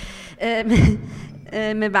Geisteswissenschaften.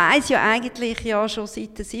 Man weiss ja eigentlich ja schon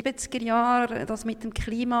seit den 70er Jahren, dass mit dem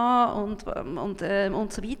Klima und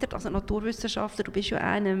so weiter, also Naturwissenschaftler, du bist ja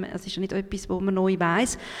einer, es ist ja nicht etwas, was man neu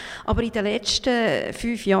weiss, aber in den letzten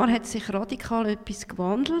 5 Jahren hat sich radikal etwas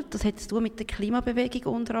gewandelt. Das hat zu tun mit der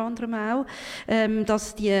Klimabewegung unter anderem auch,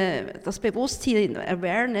 dass das Bewusstsein,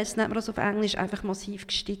 Awareness nennt man das auf Englisch, einfach massiv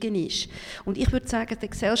gestiegen ist. Und ich würde sagen, der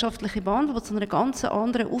gesellschaftliche Wandel, der zu einer ganz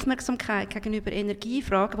anderen Aufmerksamkeit gegenüber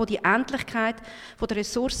Energiefragen, wo die Endlichkeit der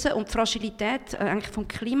Ressourcen und die Fragilität eigentlich vom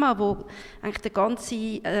Klima, wo eigentlich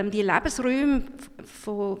die Lebensräume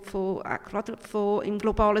gerade im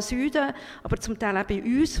globalen Süden, aber zum Teil auch bei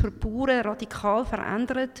uns, für die Bauern radikal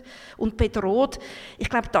verändert und bedroht. Ich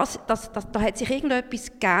glaube, da hat sich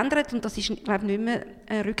irgendetwas geändert und das ist, glaube ich, nicht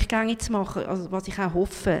mehr rückgängig zu machen, also was ich auch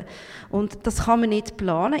hoffe. Und das kann man nicht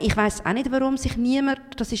planen. Ich weiss auch nicht, warum sich niemand,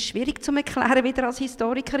 das ist schwierig zu erklären, wieder als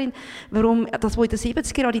Historikerin, warum das, wo in den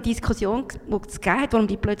 70er Jahren die Diskussion, die es gegeben hat, warum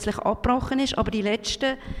die plötzlich abgebrochen ist, aber die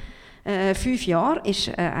letzten 5 Jahre ist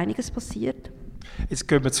einiges passiert. Jetzt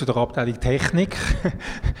gehen wir zu der Abteilung Technik.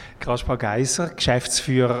 Kaspar Geiser,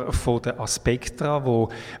 Geschäftsführer von der Aspectra, wo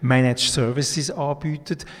Managed Services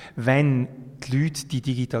anbietet. Wenn die Leute die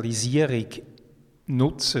Digitalisierung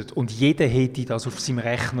nutzen und jeder hätte das auf seinem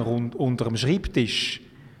Rechner unter dem Schreibtisch,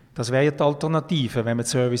 das wäre ja die Alternative, wenn man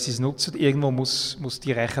die Services nutzt. Irgendwo muss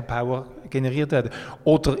die Rechenpower generiert werden.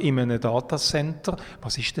 Oder in einem Datacenter.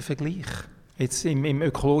 Was ist der Vergleich? Jetzt im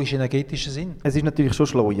ökologisch-energetischen Sinn? Es ist natürlich schon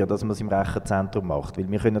schleuer, dass man es im Rechenzentrum macht,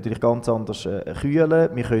 weil wir können natürlich ganz anders kühlen,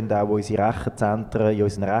 wir können auch in unseren Rechenzentren, in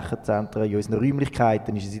unseren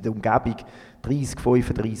Räumlichkeiten, ist es in der Umgebung 30,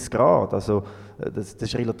 35 Grad, also das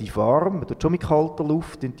ist relativ warm, man tut schon mit kalter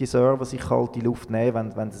Luft, die Server sich kalte Luft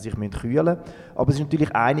nehmen, wenn sie sich kühlen müssen. Aber es ist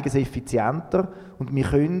natürlich einiges effizienter und wir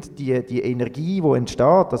können die Energie, die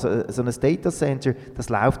entsteht, also so ein Datacenter, das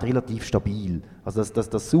läuft relativ stabil. Also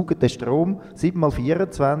das saugt den Strom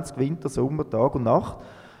 7x24, Winter, Sommer, Tag und Nacht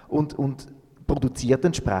und produziert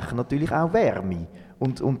entsprechend natürlich auch Wärme.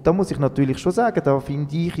 Und da muss ich natürlich schon sagen, da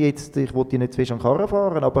finde ich jetzt, ich will nicht zu fest an den Karren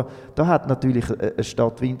fahren, aber da hat natürlich eine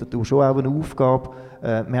Stadt Winterthur schon auch eine Aufgabe.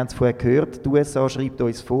 Wir haben es vorher gehört, die USA schreibt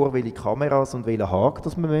uns vor, welche Kameras und welchen Haken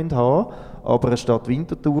das wir haben wollen. Aber eine Stadt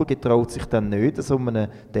Winterthur getraut sich dann nicht, so einem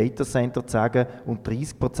Datacenter zu sagen, und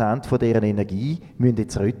 30% von deren Energie müssen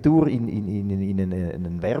jetzt retour in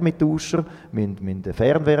einen Wärmetauscher, müssen eine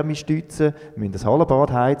Fernwärmestütze, müssen das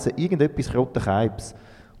Hallenbad heizen, irgendetwas rote Keibs.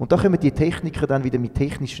 Und da können die Techniker dann wieder mit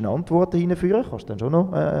technischen Antworten hineinführen, kannst du dann schon noch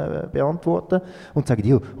beantworten, und sagen,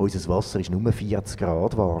 ja, unser Wasser ist nur 40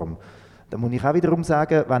 Grad warm. Da muss ich auch wiederum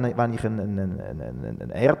sagen, wenn ich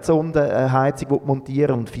eine Erdsondenheizung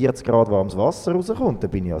montieren und 40 Grad warmes Wasser rauskommt, dann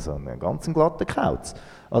bin ich also ein ganz glatter Kauz.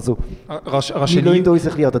 Also, wir lassen uns ein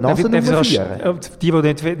bisschen an der Nase rumführen. Die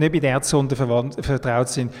nicht bei der Erdsonde vertraut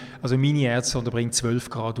sind, also meine Erdsonde bringt 12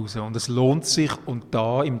 Grad raus. Und es lohnt sich, und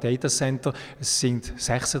da im Datacenter, es sind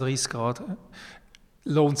 36 Grad,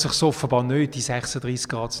 lohnt sich so offenbar nicht, die 36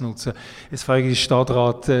 Grad zu nutzen. Jetzt frage ich den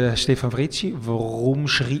Stadtrat Stefan Fritschi, warum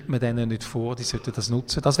schreibt man denen nicht vor, die sollten das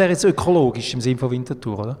nutzen? Das wäre jetzt ökologisch im Sinne von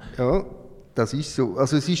Winterthur, oder? Ja, das ist so.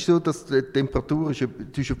 Also es ist so, dass die Temperatur ist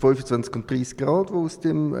zwischen 25 und 30 Grad, die aus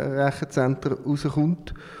dem Rechenzentrum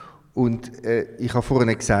rauskommt. Und ich habe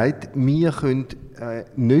vorhin gesagt, wir können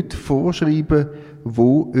nicht vorschreiben,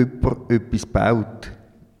 wo jemand etwas baut,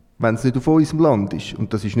 wenn es nicht auf unserem Land ist.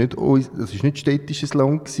 Und das ist nicht städtisches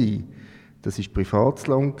Land gewesen. Das ist privates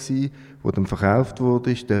Land gewesen, das dann verkauft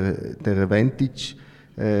wurde, der Vantage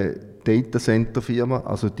Datacenter Firma.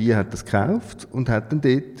 Also die hat das gekauft und hat dann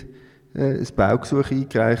dort ein Baugesuch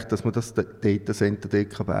eingereicht, dass man das Datacenter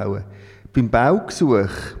dort bauen kann. Beim Baugesuch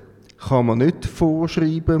kann man nicht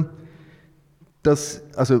vorschreiben,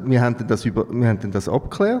 wir haben das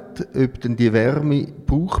abgeklärt, ob denn die Wärme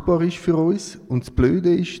brauchbar ist für uns. Und das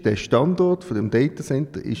Blöde ist, der Standort von dem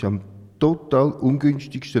Datacenter ist am total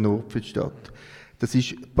ungünstigsten Ort für die Stadt. Das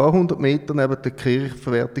ist ein paar hundert Meter neben der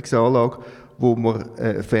Kirchverwertungsanlage, wo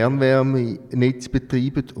wir Fernwärmenetz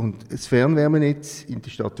betreiben. Und das Fernwärmenetz in der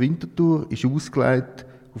Stadt Winterthur ist ausgelegt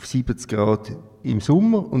auf 70 Grad im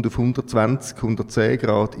Sommer und auf 120, 110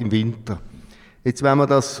 Grad im Winter. Jetzt, wenn man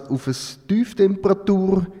das auf ein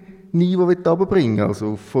Tieftemperaturniveau runterbringen will,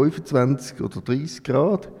 also auf 25 oder 30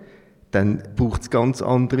 Grad, dann braucht es ganz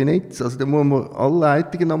andere Netze. Also dann muss man alle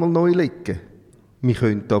Leitungen einmal neu legen. Wir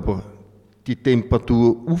können aber die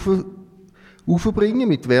Temperatur aufbringen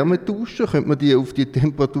mit Wärmetauschen, könnte man die auf die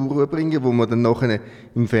Temperatur bringen, wo man dann nachher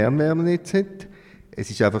im Fernwärmenetz hat. Es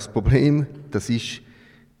ist einfach das Problem, das ist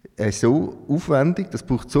so aufwendig, das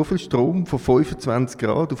braucht so viel Strom, von 25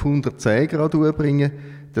 Grad auf 110 Grad bringen,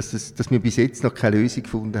 dass wir bis jetzt noch keine Lösung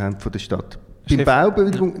gefunden haben von der Stadt. Bei der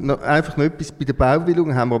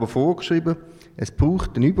Baubewilligung haben wir aber vorgeschrieben, es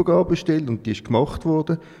braucht eine Übergabestelle, und die ist gemacht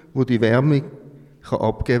worden, wo die Wärme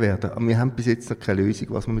abgegeben werden kann. Aber wir haben bis jetzt noch keine Lösung,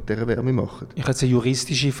 was wir mit dieser Wärme machen. Ich habe jetzt eine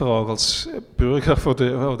juristische Frage als Bürger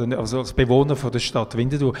also als Bewohner von der Stadt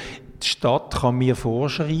Winterthur. Die Stadt kann mir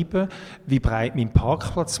vorschreiben, wie breit mein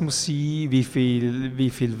Parkplatz muss sein, wie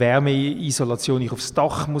viel Wärmeisolation ich aufs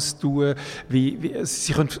Dach muss tun.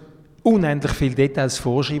 Sie können unendlich viele Details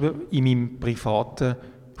vorschreiben in meinem privaten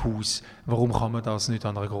Haus. Warum kann man das nicht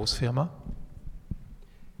an einer Grossfirma?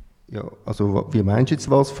 Ja, also wie meinst du jetzt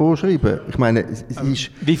was vorschreiben? Ich meine, es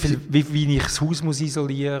ist... Wie ich das Haus muss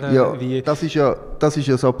isolieren ja, das ist ja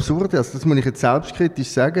das Absurde. Also das muss ich jetzt selbstkritisch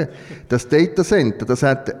sagen. Das Datacenter, das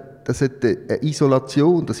hat eine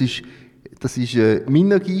Isolation, das ist ein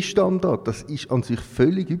Minergiestandard, das ist an sich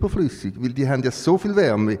völlig überflüssig, weil die haben ja so viel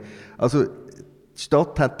Wärme. Also die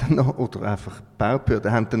Stadt hat dann noch, oder einfach die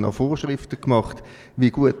Baubehörden haben dann noch Vorschriften gemacht,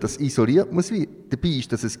 wie gut das isoliert muss sein. Dabei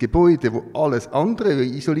ist das ein Gebäude, wo alles andere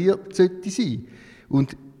isoliert sollte sein.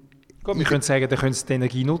 Und gut, wir können sagen, dann können sie die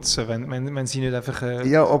Energie nutzen, wenn sie nicht einfach durch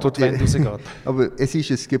die Wände rausgeht. Aber es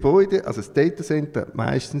ist ein Gebäude, also das Datacenter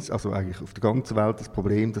meistens, also eigentlich auf der ganzen Welt das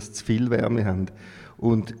Problem, dass sie zu viel Wärme haben.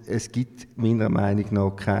 Und es gibt meiner Meinung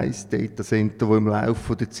nach kein Datacenter, das im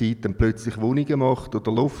Laufe der Zeit dann plötzlich Wohnungen macht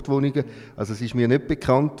oder Loftwohnungen. Also es ist mir nicht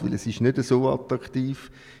bekannt, weil es ist nicht so attraktiv.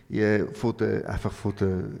 Er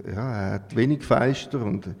hat wenig Fenster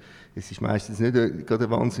und es ist meistens nicht gerade eine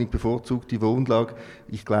wahnsinnig bevorzugte Wohnlage.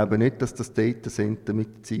 Ich glaube nicht, dass das Datacenter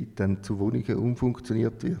mit der Zeit dann zu Wohnungen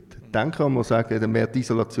umfunktioniert wird. Dann kann man sagen, dann wäre die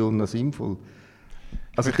Isolation noch sinnvoll.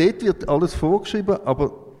 Also dort wird alles vorgeschrieben,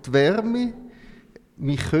 aber die Wärme...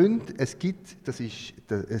 Es gibt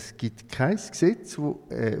kein Gesetz, das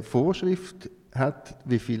eine Vorschrift hat,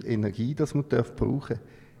 wie viel Energie das man brauchen darf.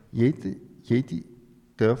 Jede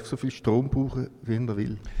darf so viel Strom brauchen, wie er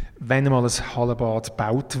will. Wenn einmal ein Hallenbad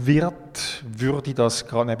gebaut wird, würde das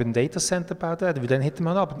gerade neben dem Datacenter gebaut werden? Weil dann hätte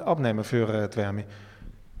man Abnehmen für die Wärme.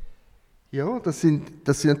 Ja, das sind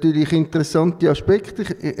natürlich interessante Aspekte.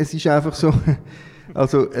 Es ist einfach so,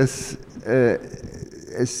 also ein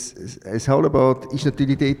Hallenbad ist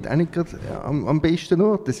natürlich dort auch nicht gerade am besten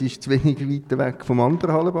Ort. Es ist zu wenig weit weg vom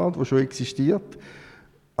anderen Hallenbad, das schon existiert.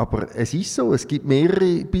 Aber es ist so, es gibt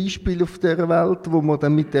mehrere Beispiele auf dieser Welt, wo man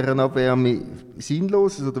dann mit dieser Abwärme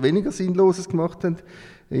Sinnloses oder weniger Sinnloses gemacht haben.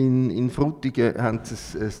 In Frutigen haben sie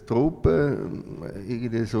ein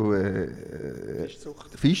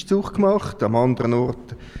Fischzucht gemacht. Am anderen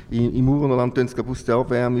Ort, im Urnerland, tun sie aus der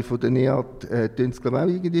Abwärme von der NEAT auch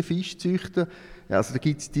irgendwie Fisch züchten. Also da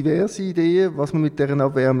gibt es diverse Ideen, was man mit dieser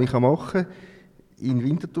Abwärme machen kann. In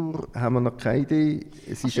Winterthur haben wir noch keine Idee.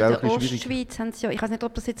 Es ist auch in der schwierig. Ostschweiz haben sie ja, ich weiß nicht,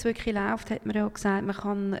 ob das jetzt wirklich läuft, hat man ja gesagt, man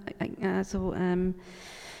kann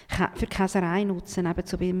für Käserei nutzen, eben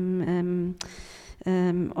so beim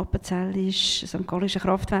Appenzellisch, St. Gallischen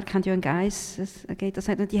Kraftwerk haben ja ein Geiss,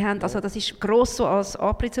 die haben, also das ist gross so als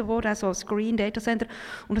angepriesen worden, also als Green Data Center,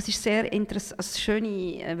 und das ist sehr interessant, eine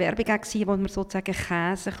schöne Werbung gewesen, wo man sozusagen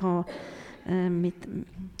Käse kann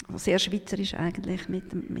sehr schweizerisch eigentlich, mit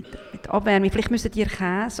Abwärme. Vielleicht müssen die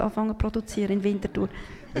Käse anfangen zu produzieren in Winterthur.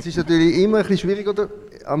 Es ist natürlich immer ein bisschen schwierig, oder?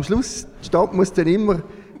 Am Schluss, die Stadt muss dann immer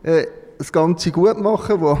das Ganze gut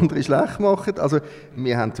machen, wo andere schlecht machen. Also,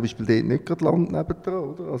 wir haben zum Beispiel dort nicht gerade Land nebendran,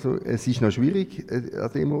 oder? Also, es ist noch schwierig an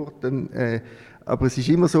dem Ort. Aber es ist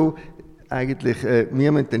immer so, eigentlich,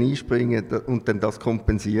 wir müssen dann einspringen und dann das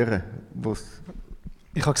kompensieren, was.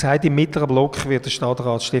 Ich habe gesagt, im mittleren Block wird der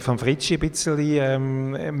Stadtrat Stefan Fritschi ein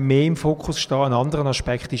bisschen mehr im Fokus stehen. Ein anderer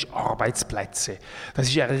Aspekt ist Arbeitsplätze. Das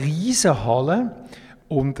ist eine riesige Halle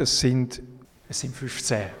und es sind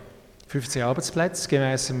 15 Arbeitsplätze,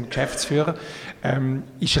 gemäss dem Geschäftsführer.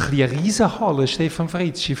 Ist eine riesige Halle, Stefan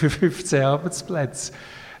Fritschi, für 15 Arbeitsplätze.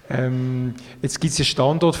 Jetzt gibt es eine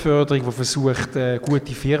Standortförderung, die versucht,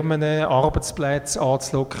 gute Firmen, Arbeitsplätze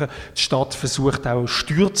anzulocken. Die Stadt versucht auch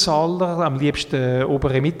Steuerzahler, am liebsten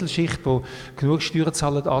obere Mittelschicht, die genug Steuern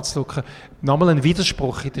zahlen, anzulocken. Nochmal ein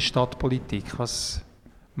Widerspruch in der Stadtpolitik. Was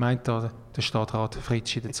meint da der Stadtrat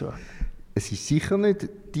Fritschi dazu? Es ist sicher nicht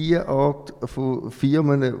die Art von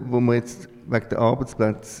Firmen, die man jetzt wegen der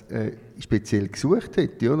Arbeitsplätze speziell gesucht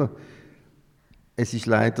hätte, oder? Es ist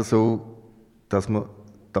leider so, dass man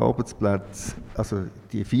die Arbeitsplätze, also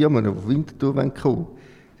die Firmen, die auf Winterthur kommen wollen,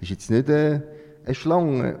 das ist jetzt nicht eine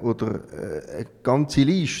Schlange oder eine ganze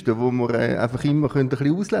Liste, die wir einfach immer ein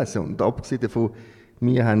bisschen auslesen können. Und abgesehen davon,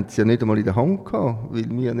 wir haben es ja nicht einmal in der Hand gehabt, weil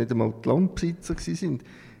wir nicht einmal die Landbesitzer waren.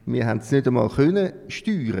 Wir haben es nicht einmal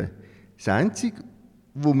steuern. Das Einzige,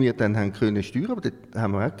 was wir dann haben können steuern, aber dort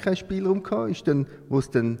haben wir auch keinen Spielraum gehabt, ist dann, wo es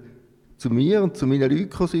dann zu mir und zu meinen Leuten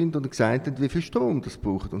gekommen sind und gesagt haben, wie viel Strom das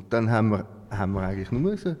braucht. Und dann haben wir eigentlich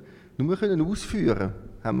nur können ausführen.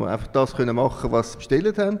 Haben wir einfach das können machen, was sie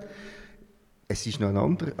bestellt haben. Es ist noch ein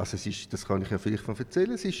anderer, also das kann ich ja vielleicht von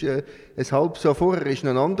erzählen, es ist ein halbes Jahr vorher ist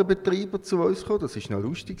noch ein anderer Betreiber zu uns gekommen, das war noch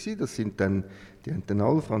lustig gewesen. Die haben dann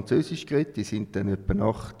alle Französisch geredet, die sind dann etwa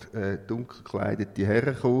 8 dunkel gekleidete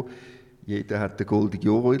Herren gekommen. jeder hat eine goldige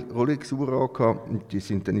Rolex-Uhr angehabt und die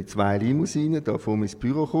sind dann in 2 Limousinen da vor mir ins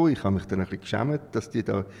Büro gekommen. Ich habe mich dann ein bisschen geschämt, dass die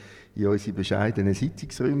da in unsere bescheidenen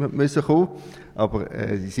Sitzungsräume müssen kommen. Aber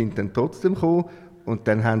sie sind dann trotzdem gekommen und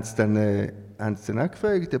dann haben sie dann auch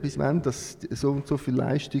gefragt, ja, bis wann das so und so viel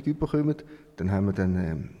Leistung überkommen. Dann haben wir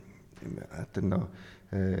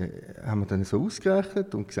dann so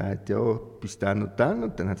ausgerechnet und gesagt, ja, bis dann und dann.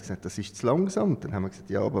 Und dann hat er gesagt, das ist zu langsam. Und dann haben wir gesagt,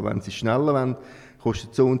 ja, aber wenn sie schneller wollen,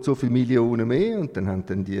 kostet so und so viele Millionen mehr. Und dann haben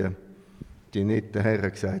dann die netten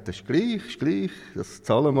Herren gesagt, das ist gleich, das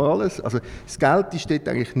zahlen wir alles. Also das Geld ist dort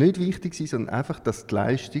eigentlich nicht wichtig gewesen, sondern einfach, dass die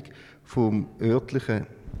Leistung vom örtlichen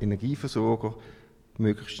Energieversorger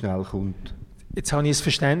möglichst schnell kommt. Jetzt habe ich ein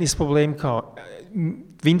Verständnisproblem gehabt.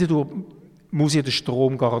 Winterthur muss ja den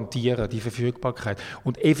Strom garantieren, die Verfügbarkeit.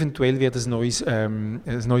 Und eventuell wird ein neues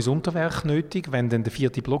Unterwerk nötig, wenn dann der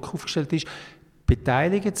 4. Block aufgestellt ist.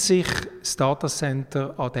 Beteiligt sich das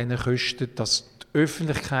Datacenter an diesen Kosten, dass die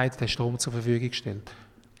Öffentlichkeit den Strom zur Verfügung stellt?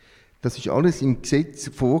 Das ist alles im Gesetz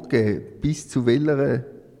vorgegeben, bis zu welchem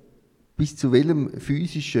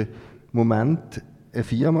physischen Moment eine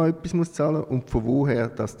Firma etwas muss zahlen und von woher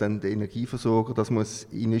dass dann der Energieversorger das muss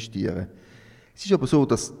investieren. Es ist aber so,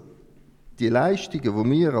 dass die Leistungen,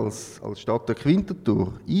 die wir als Stadtteil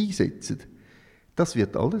Winterthur einsetzen, das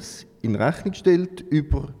wird alles in Rechnung gestellt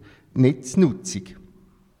über Netznutzung.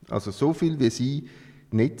 Also so viel, wie sie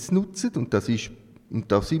Netz nutzen, und da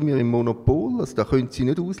sind wir im Monopol, also da können sie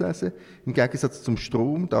nicht auslesen. Im Gegensatz zum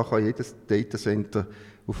Strom, da kann jedes Datacenter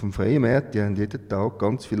auf dem freien Markt, die haben jeden Tag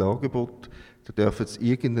ganz viel Angebot, da dürfen sie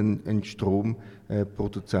irgendeinen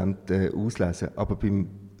Stromproduzent auslesen. Aber beim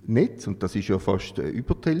Netz, und das ist ja fast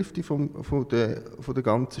über die Hälfte von der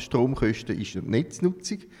ganzen Stromkosten, ist die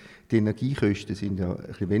Netznutzung. Die Energiekosten sind ja ein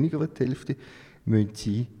bisschen weniger als die Hälfte, müssen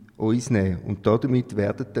sie uns nehmen. Und damit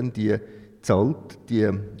werden dann die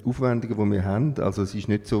Aufwendungen, die wir haben. Also es ist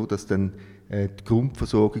nicht so, dass dann die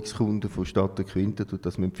Grundversorgungskunden von Stadtteil Winterthur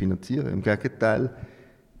das finanzieren müssen. Im Gegenteil,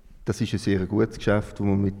 das ist ein sehr gutes Geschäft, das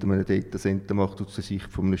man mit einem Datacenter macht aus der Sicht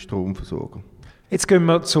eines Stromversorgers. Jetzt gehen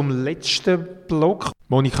wir zum letzten Block.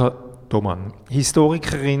 Monika Dommann,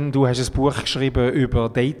 Historikerin, du hast ein Buch geschrieben über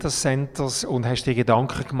Datacenters und hast dir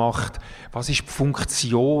Gedanken gemacht, was ist die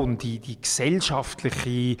Funktion, die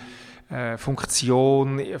gesellschaftliche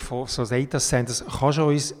Funktion von so Datacenters. Kannst du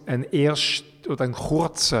uns einen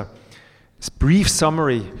kurzen Brief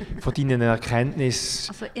Summary von deinen Erkenntnissen?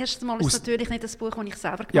 Also erstmal ist es natürlich nicht das Buch, das ich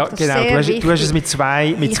selber gemacht habe. Ja, genau. Du hast es mit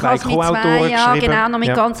zwei Co-Autoren geschrieben. Ja, genau. Noch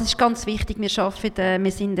mit ganz, das ist ganz wichtig. Wir arbeiten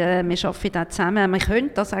da zusammen. Wir können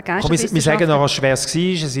das auch gerne. Wir sagen noch, was schwer es war.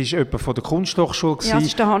 Es war jemand von der Kunsthochschule. Ja, es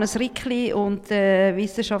ist der Hannes Rickli und der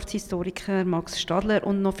Wissenschaftshistoriker Max Stadler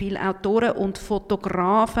und noch viele Autoren und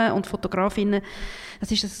Fotografen und Fotografinnen.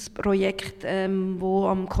 Das ist ein Projekt, das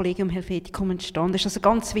am Collegium Helveticum entstanden ist. Also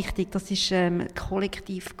ganz wichtig, das ist ein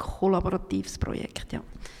kollektiv-kollaboratives Projekt. Ja.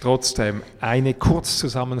 Trotzdem, eine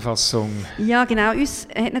Kurzzusammenfassung. Ja, genau. Uns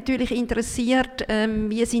hat natürlich interessiert,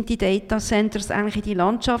 wie sind die Datacenters eigentlich in die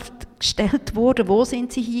Landschaft gestellt worden, wo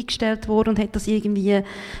sind sie hingestellt worden und hat das irgendwie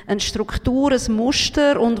eine Struktur, ein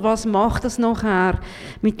Muster und was macht das nachher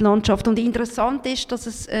mit der Landschaft? Und interessant ist, dass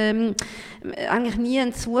es eigentlich nie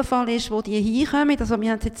ein Zufall ist, wo die hinkommen. Also wir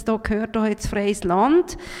haben es jetzt hier gehört, da hat es freies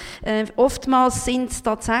Land. Oftmals sind es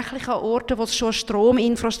tatsächlich an Orten, wo es schon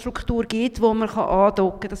Strominfrastruktur gibt, wo man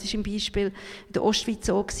andocken kann. Das war im Beispiel in der Ostschweiz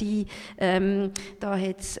so gewesen. Da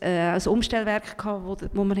hat es ein Umstellwerk gehabt,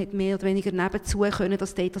 wo man mehr oder weniger nebenzu können,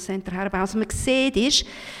 das Datacenter herbauen. Also man sieht ist,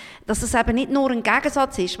 dass es eben nicht nur ein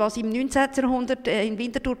Gegensatz ist, was im 19. Jahrhundert in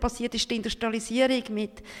Winterthur passiert ist, die Industrialisierung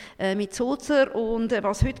mit Sulzer und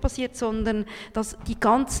was heute passiert, sondern dass die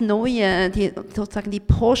ganz neuen, sozusagen die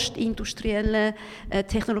postindustriellen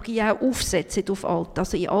Technologien auch aufsetzen auf alte.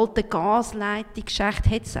 Also in alten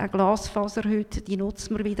Gasleitungsschächten hat es auch Glasfaser heute, die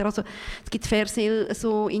nutzen wir wieder. Also es gibt sehr viele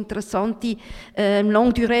so interessante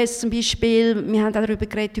Longue Durée zum Beispiel. Wir haben auch darüber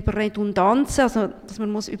geredet, über Redundanzen, also dass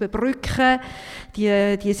man muss überbrücken, die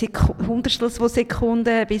Hundertstel von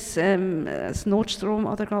Sekunden, bis das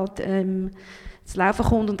Notstromaggregat zu laufen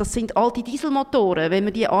kommt. Und das sind alte Dieselmotoren. Wenn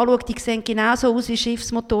man die anschaut, die sehen genauso aus wie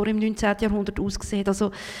Schiffsmotoren im 19. Jahrhundert ausgesehen.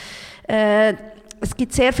 Also, es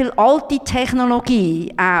gibt sehr viel alte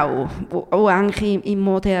Technologie auch, die eigentlich im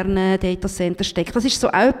modernen Datacenter steckt. Das ist so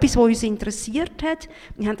etwas, was uns interessiert hat.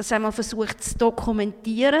 Wir haben das einmal versucht zu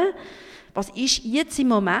dokumentieren. Was ist jetzt im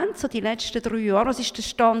Moment, so die letzten 3 Jahre, was ist der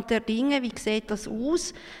Stand der Dinge, wie sieht das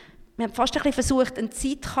aus? wir haben fast ein bisschen versucht, eine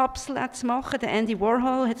Zeitkapsel zu machen. Der Andy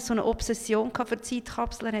Warhol hatte so eine Obsession für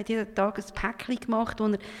Zeitkapseln. Er hat jeden Tag ein Päckchen gemacht, wo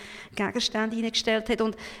er Gegenstände hineingestellt hat.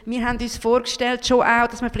 Und wir haben uns vorgestellt, schon auch,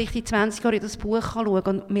 dass man vielleicht in 20 Jahren in das Buch schauen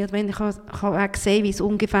kann. Und wir kann auch sehen, wie es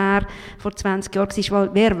ungefähr vor 20 Jahren war. Weil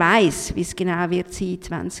wer weiß, wie es genau wird sein in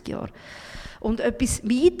 20 Jahren. Und etwas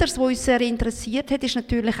weiteres, was uns sehr interessiert hat, ist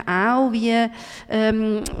natürlich auch, wie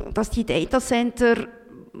dass die Datacenter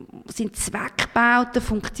sind Zweckbauten,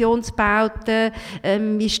 Funktionsbauten,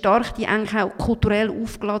 wie stark die eigentlich auch kulturell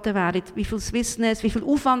aufgeladen werden, wie viel Swissness, wie viel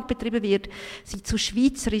Aufwand betrieben wird, sie zu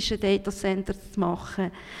schweizerischen Datacenters zu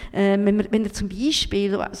machen. Wenn ihr zum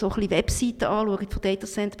Beispiel so ein bisschen Webseiten anschaut von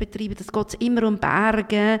Datacenter-Betrieben, das geht immer um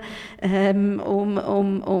Berge,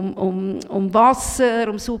 um Wasser,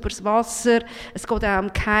 um sauberes Wasser, es geht auch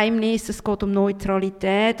um Geheimnis, es geht um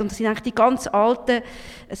Neutralität und das sind eigentlich die ganz alten,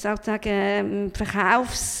 sozusagen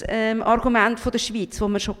Verkaufsargumente von der Schweiz, die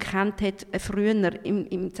man schon kennt hat früher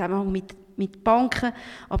im Zusammenhang mit Banken,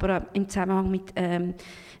 aber auch im Zusammenhang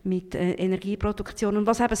mit Energieproduktion. Und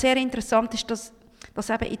was eben sehr interessant ist, dass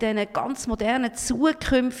eben in diesen ganz modernen,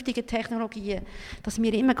 zukünftigen Technologien, dass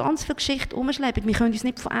wir immer ganz viel Geschichte umschleppen. Wir können uns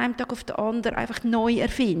nicht von einem Tag auf den anderen einfach neu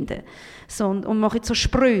erfinden und machen so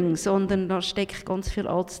Sprünge, sondern da steckt ganz viel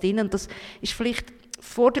Altes drin. Und das ist vielleicht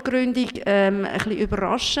vor der Gründung ein bisschen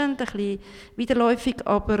überraschend, ein bisschen widerläufig,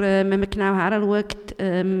 aber wenn man genau hinschaut,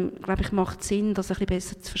 glaube ich, macht es Sinn, das ein bisschen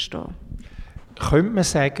besser zu verstehen. Könnte man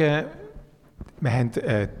sagen, wir haben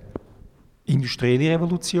eine industrielle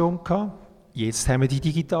Revolution gehabt, jetzt haben wir die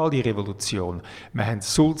digitale Revolution. Wir haben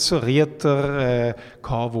Sulzer, Rieter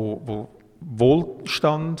gehabt, wo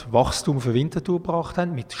Wohlstand, Wachstum für Winterthur gebracht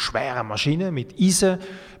haben, mit schweren Maschinen, mit Eisen,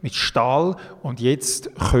 mit Stahl. Und jetzt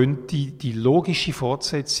könnte die logische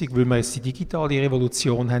Fortsetzung, weil wir jetzt die digitale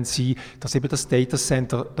Revolution haben, sein, dass eben das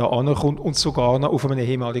Datacenter da ankommt und sogar noch auf einem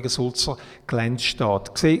ehemaligen Sulzer Gelände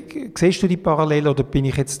steht. Siehst du die Parallele oder bin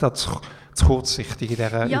ich jetzt da zu kurzsichtig in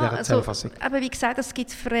dieser Zusammenfassung? Aber wie gesagt, es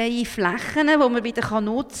gibt freie Flächen, die man wieder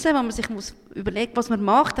nutzen kann, wo man sich überlegen muss, was man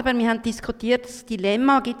macht. Aber wir haben diskutiert, das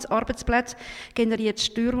Dilemma, gibt es Arbeitsplätze, generiert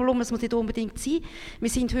Steuervolumen, das muss nicht unbedingt sein. Wir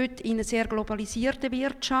sind heute in einer sehr globalisierten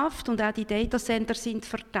Wirtschaft und auch die Datacenter sind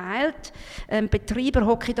verteilt. Betreiber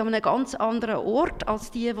hocken an einem ganz anderen Ort als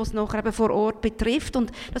die es nachher eben vor Ort betrifft.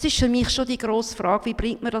 Und das ist für mich schon die grosse Frage, wie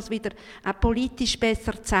bringt man das wieder auch politisch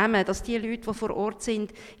besser zusammen, dass die Leute, die vor Ort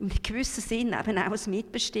sind, in einem gewissen Sinn eben auch ein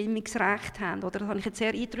Mitbestimmungsrecht haben. Oder? Das habe ich jetzt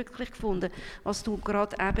sehr eindrücklich gefunden, was du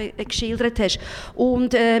gerade eben geschildert hast.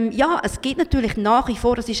 Und es gibt natürlich nach wie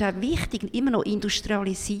vor, das ist auch wichtig, immer noch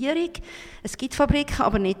Industrialisierung. Es gibt Fabriken,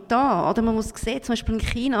 aber nicht da. Oder man muss sehen, zum Beispiel in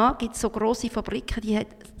China gibt es so grosse Fabriken,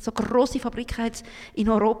 hat es in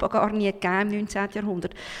Europa gar nie gegeben im 19.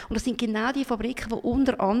 Jahrhundert. Und das sind genau die Fabriken, wo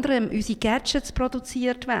unter anderem unsere Gadgets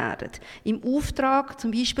produziert werden. Im Auftrag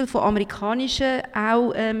zum Beispiel von amerikanischen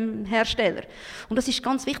auch Herstellern. Und das ist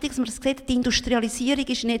ganz wichtig, dass man das sieht. Die Industrialisierung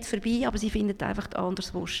ist nicht vorbei, aber sie findet einfach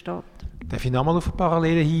anderswo statt. Darf ich nochmal auf eine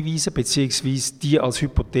Parallele hinweisen, beziehungsweise die als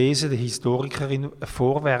Hypothese der Historikerin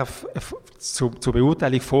zur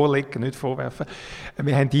Beurteilung vorlegen, nicht vorwerfen.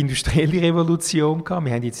 Wir haben die industrielle Revolution gehabt,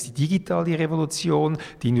 wir haben jetzt die digitale Revolution.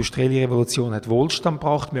 Die industrielle Revolution hat Wohlstand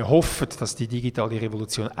gebracht. Wir hoffen, dass die digitale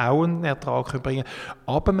Revolution auch einen Ertrag bringen kann.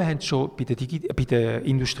 Aber wir haben schon bei der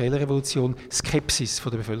industriellen Revolution Skepsis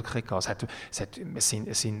von der Bevölkerung gehabt.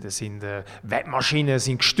 Webmaschinen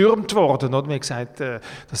sind gestürmt worden. Oder? Wir haben gesagt,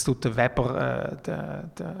 das tut der Weber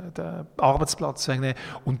den Arbeitsplatz wegnehmen.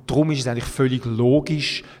 Und darum ist es eigentlich völlig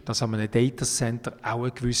logisch, dass an einem Datacenter auch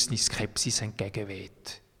eine gewisse Skepsis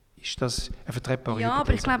entgegenweht. Ist das eine vertretbare Hypothese? Ja,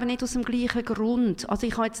 aber ich glaube nicht aus dem gleichen Grund. Also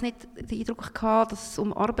ich habe jetzt nicht den Eindruck gehabt, dass es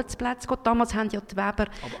um Arbeitsplätze geht. Damals haben ja die Weber...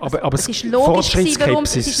 Aber es ist logisch gewesen, warum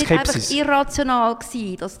es ist nicht Skepsis. einfach irrational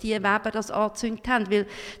gewesen, dass die Weber das angezündet haben,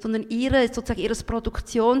 sondern ihr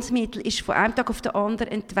Produktionsmittel ist von einem Tag auf den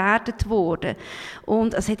anderen entwertet worden.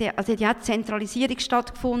 Und es hat ja Zentralisierung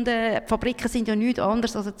stattgefunden. Die Fabriken sind ja nichts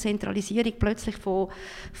anderes als eine Zentralisierung plötzlich von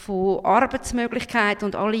Arbeitsmöglichkeiten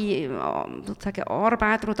und alle sozusagen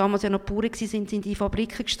Arbeiter, die damals ja noch Bauern waren, sind in die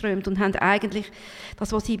Fabriken geströmt und haben eigentlich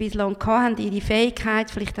das, was sie bislang hatten, ihre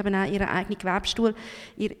Fähigkeit, vielleicht eben auch ihren eigenen Gewerbstuhl,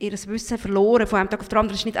 ihr Wissen verloren von einem Tag auf den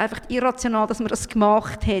anderen. Es ist nicht einfach irrational, dass man das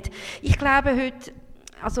gemacht hat. Ich glaube heute,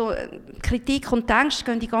 also Kritik und Ängste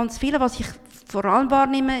gehen in ganz viele. Was ich vor allem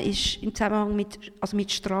wahrnehme, ist im Zusammenhang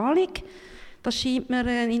mit Strahlung. Das scheint mir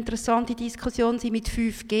eine interessante Diskussion sein mit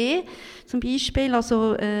 5G zum Beispiel,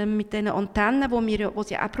 also mit den Antennen, die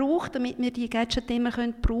sie auch braucht, damit wir die Gadgets immer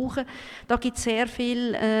brauchen können. Da gibt es sehr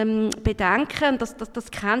viele Bedenken,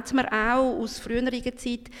 das kennt man auch aus früherer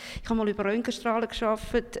Zeit. Ich habe mal über Röntgenstrahlen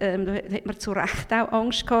gearbeitet, da hat man zu Recht auch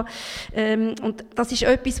Angst gehabt. Und das ist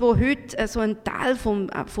etwas, wo heute so ein Teil vom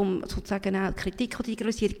sozusagen auch Kritik oder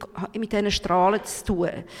Digitalisierung mit diesen Strahlen zu tun.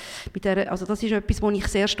 Also das ist etwas, was ich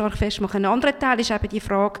sehr stark festmache. Ein anderer Teil ist eben die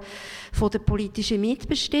Frage von der politischen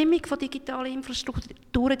Mitbestimmung von digitalen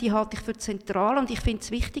Infrastrukturen, die halte ich für zentral und ich finde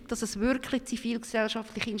es wichtig, dass es wirklich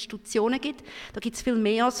zivilgesellschaftliche Institutionen gibt. Da gibt es viel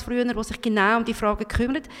mehr als früher, die sich genau um die Fragen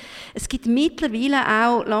kümmern. Es gibt mittlerweile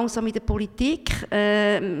auch langsam in der Politik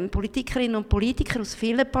Politikerinnen und Politiker aus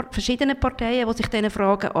vielen verschiedenen Parteien, die sich diesen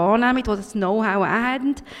Fragen annehmen, die das Know-how auch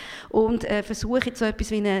haben und versuchen jetzt so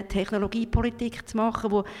etwas wie eine Technologiepolitik zu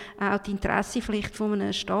machen, wo auch die Interessen vielleicht von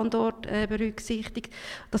einem Standort berücksichtigt.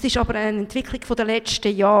 Das ist aber eine Entwicklung von den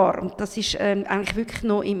letzten Jahren und das ist eigentlich wirklich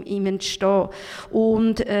noch im Entstehen.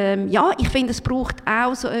 Und ich finde, es braucht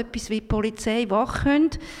auch so etwas wie Polizei,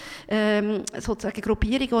 Wachhunde, sozusagen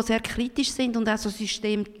Gruppierungen, die sehr kritisch sind und auch so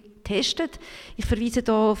Systeme testet. Ich verweise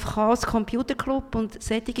hier auf Chaos Computer Club und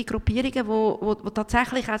solche Gruppierungen, die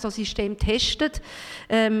tatsächlich auch so ein System testen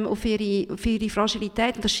auf ihre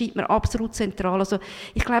Fragilität. Und das scheint mir absolut zentral. Also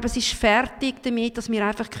ich glaube, es ist fertig damit, dass wir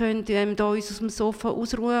einfach können, da uns aus dem Sofa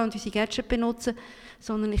ausruhen und unsere Gadgets benutzen,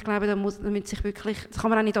 sondern ich glaube, das kann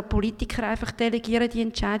man auch nicht an Politiker einfach delegieren, die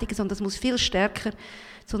Entscheidungen, sondern das muss viel stärker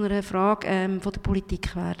zu einer Frage von der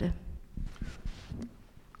Politik werden.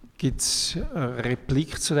 Gibt es eine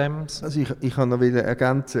Replik zu dem? Also ich kann noch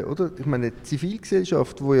ergänzen, oder? Ich meine, die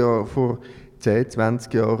Zivilgesellschaft, die ja vor 10,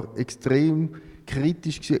 20 Jahren extrem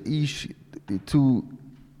kritisch war zu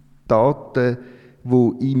Daten,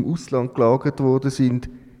 die im Ausland gelagert worden sind,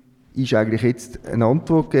 ist eigentlich jetzt eine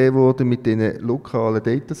Antwort gegeben worden mit diesen lokalen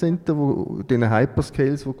Datacenter, diesen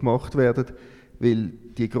Hyperscales, die gemacht werden, weil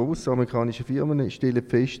die grossen amerikanischen Firmen stellen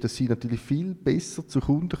fest, dass sie natürlich viel besser zu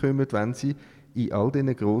Kunden kommen, wenn sie in all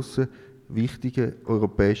diesen grossen, wichtigen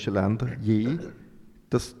europäischen Ländern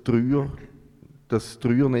das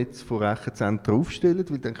Dreiernetz von Rechenzentren aufstellen,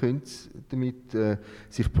 weil dann können sie damit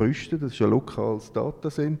sich brüsten. Das ist ein lokales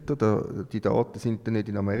Datacenter, die Daten sind dann nicht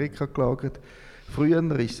in Amerika gelagert. Früher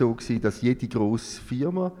war es so, dass jede grosse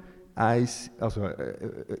Firma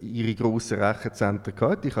ihre grossen Rechenzentren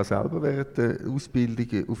hatte. Ich habe selber während der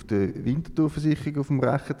Ausbildung auf der Winterthur-Versicherung auf dem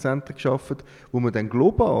Rechenzentrum gearbeitet, wo man dann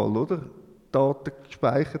global, oder, Daten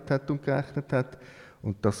gespeichert hat und gerechnet hat.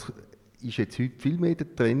 Und das ist jetzt heute viel mehr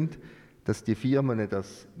der Trend, dass die Firmen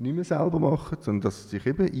das nicht mehr selber machen, sondern dass sie sich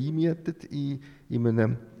eben einmieten in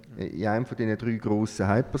einem von diesen 3 grossen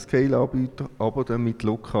Hyperscale-Anbietern, aber dann mit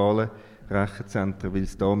lokalen Rechenzentren, weil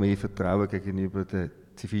es da mehr Vertrauen gegenüber der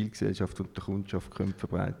Zivilgesellschaft und der Kundschaft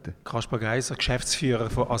verbreiten können. Kaspar Geiser, Geschäftsführer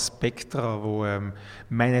von Aspectra, wo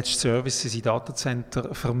Managed Services in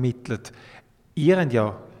Datacenter vermittelt. Ihr habt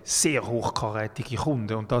ja sehr hochkarätige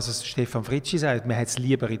Kunden. Und das, was Stefan Fritschi sagt, man hat es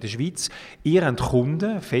lieber in der Schweiz. Ihr habt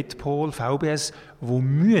Kunden, Fedpol, VBS,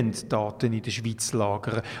 die Daten in der Schweiz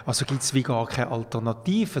lagern. Also gibt es wie gar keine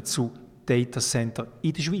Alternative zu Datacenter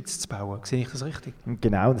in der Schweiz zu bauen. Sehe ich das richtig?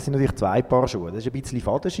 Genau, das sind natürlich 2 Paar Schuhe. Das ist ein bisschen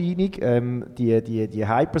fadenscheinig. Die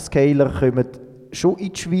Hyperscaler kommen schon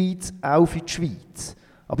in die Schweiz, auch für die Schweiz.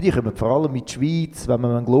 Aber die kommen vor allem in die Schweiz, wenn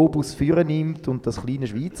man einen Globus führen nimmt und das kleine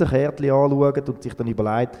Schweizer Kärtchen anschaut und sich dann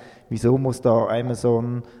überlegt, wieso muss da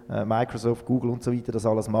Amazon, Microsoft, Google und so weiter das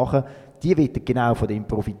alles machen. Die wollen genau von dem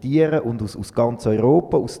profitieren und aus ganz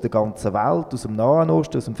Europa, aus der ganzen Welt, aus dem Nahen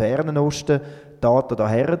Osten, aus dem Fernen Osten Daten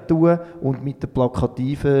daher tun und mit den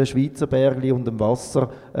plakativen Schweizer Bergli und dem Wasser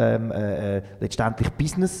letztendlich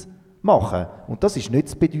Business machen. Und das ist nicht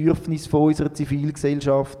das Bedürfnis von unserer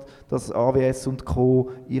Zivilgesellschaft, dass AWS und Co.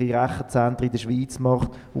 ihre Rechenzentren in der Schweiz macht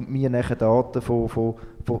und wir nachher Daten von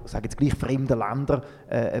sagen jetzt gleich fremden Ländern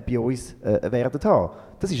bei uns werden haben.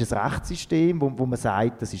 Das ist ein Rechtssystem, wo man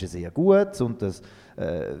sagt, das ist ein sehr gutes und das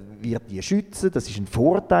wird die schützen. Das ist ein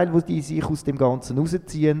Vorteil, den die sich aus dem Ganzen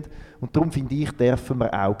herausziehen. Und darum finde ich, dürfen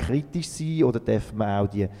wir auch kritisch sein oder dürfen wir auch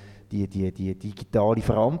die digitale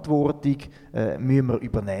Verantwortung müssen wir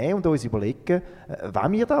übernehmen und uns überlegen,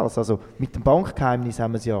 wollen wir das? Also mit dem Bankgeheimnis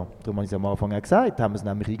haben wir es ja, darum habe ich es am Anfang auch gesagt, haben wir es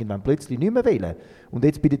nämlich irgendwann plötzlich nicht mehr wollen. Und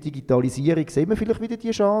jetzt bei der Digitalisierung sehen wir vielleicht wieder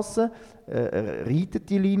die Chance, reiten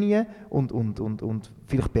die Linie und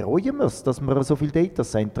vielleicht bereuen wir es, dass wir so viele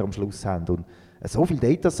Datacenter am Schluss haben. Und so viele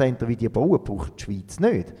Datacenter, wie die bauen, braucht die Schweiz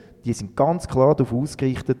nicht. Die sind ganz klar darauf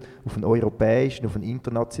ausgerichtet, auf einen europäischen, auf einen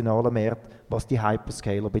internationalen Markt, was die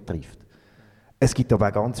Hyperscaler betrifft. Es gibt aber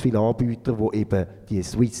auch ganz viele Anbieter, die eben die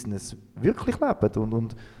Swissness wirklich leben.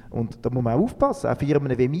 Und da muss man auch aufpassen. Auch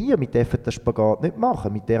Firmen wie wir dürfen den Spagat nicht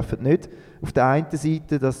machen. Wir dürfen nicht auf der einen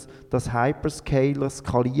Seite das Hyperscaler,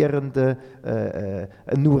 skalierende,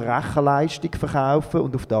 nur Rechenleistung verkaufen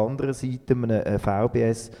und auf der anderen Seite einem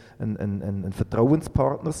VBS ein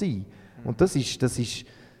Vertrauenspartner sein. Und das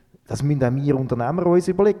müssen auch wir Unternehmer uns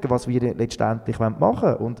überlegen, was wir letztendlich machen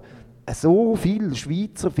wollen. Und so viele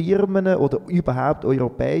Schweizer Firmen oder überhaupt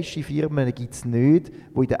europäische Firmen gibt es nicht,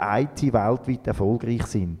 die in der IT weltweit erfolgreich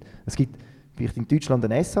sind. Es gibt vielleicht in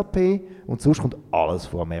Deutschland ein SAP und sonst kommt alles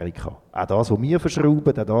von Amerika. Auch das, was wir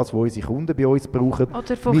verschrauben, auch das, was unsere Kunden bei uns brauchen.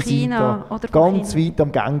 Oder von wir China. Sind da ganz weit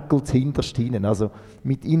am Gänkel zuhinterst hinten. Also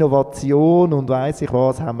mit Innovation und weiss ich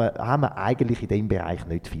was, haben wir eigentlich in diesem Bereich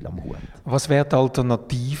nicht viel am Hut. Was wäre die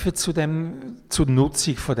Alternative zur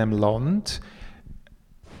Nutzung von dem Land?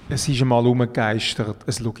 Es ist einmal herumgegeistert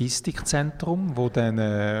ein Logistikzentrum, wo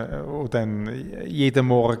dann jeden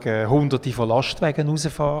Morgen Hunderte von Lastwagen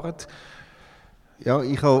rausfahren. Ja,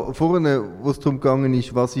 ich habe vorhin, wo es darum gegangen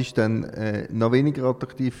ist, was ist denn noch weniger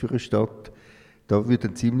attraktiv für eine Stadt, da wird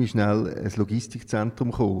dann ziemlich schnell ein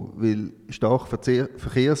Logistikzentrum kommen, weil stark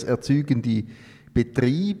verkehrserzeugende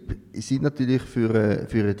Betriebe sind natürlich für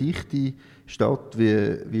eine dichte Stadt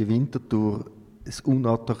wie Winterthur das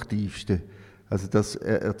Unattraktivste. Also das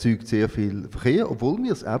erzeugt sehr viel Verkehr, obwohl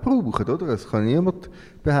wir es auch brauchen, oder? Es kann niemand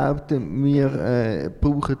behaupten, wir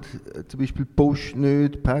brauchen zum Beispiel Post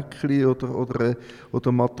nicht, Päckchen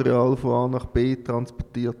oder Material von A nach B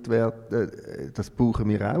transportiert werden. Das brauchen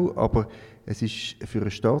wir auch, aber es ist für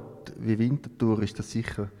eine Stadt wie Winterthur ist das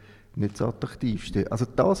sicher nicht das Attraktivste. Also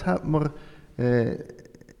das hat man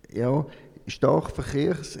stark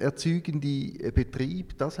verkehrserzeugende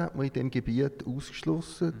Betriebe, das hat man in diesem Gebiet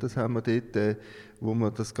ausgeschlossen. Das haben wir dort, wo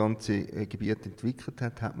man das ganze Gebiet entwickelt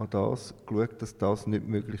hat, hat man das geschaut, dass das nicht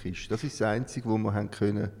möglich ist. Das ist das Einzige, was wir haben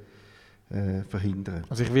können verhindern.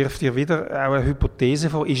 Also ich wirf dir wieder auch eine Hypothese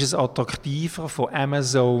vor. Ist es attraktiver, von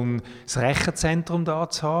Amazon das Rechenzentrum da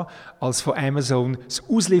zu haben, als von Amazon das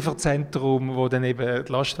Auslieferzentrum, das dann eben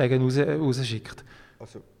die Lastwagen rausschickt?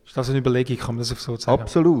 Also, ist das eine Überlegung, kann man das auf so sagen?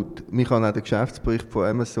 Absolut. Man kann auch den Geschäftsbericht von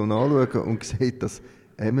Amazon anschauen und sieht, dass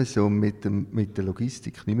Amazon mit der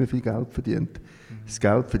Logistik nicht mehr viel Geld verdient. Das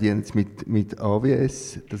Geld verdienen sie mit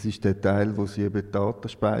AWS, das ist der Teil, wo sie eben Daten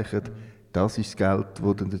speichern. Das ist das Geld,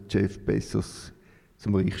 das dann der Jeff Bezos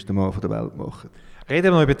zum reichsten Mann der Welt macht. Reden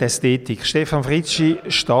wir noch über die Ästhetik. Stefan Fritschi,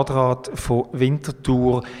 Stadtrat von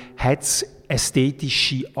Winterthur, hat es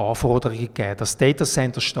ästhetische Anforderungen gegeben. Das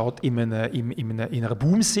Datacenter steht in einer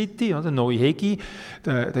Boom-City, oder, neue Hegi.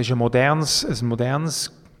 Das ist ein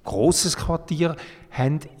modernes, grosses Quartier.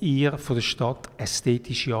 Habt ihr von der Stadt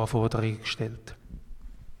ästhetische Anforderungen gestellt?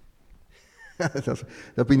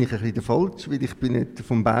 Da bin ich ein bisschen falsch, weil ich bin nicht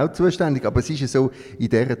vom Bau zuständig. Aber es ist ja so, in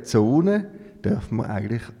dieser Zone darf man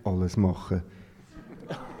eigentlich alles machen.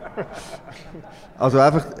 Also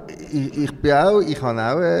einfach, ich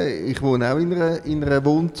wohne auch in einer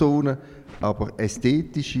Wohnzone, aber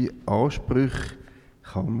ästhetische Ansprüche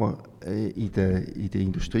kann man in der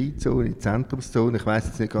Industriezone, in der Zentrumszone, ich weiss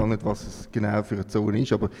jetzt nicht gar nicht, was es genau für eine Zone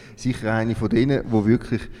ist, aber sicher eine von denen, wo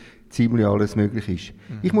wirklich ziemlich alles möglich ist.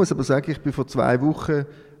 Ich muss aber sagen, ich war vor 2 Wochen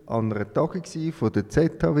an einer Tagung von der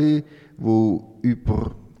ZHW, wo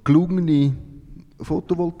über gelungene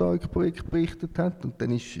Photovoltaikprojekt berichtet hat, und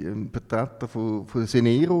dann ist ein Vertreter von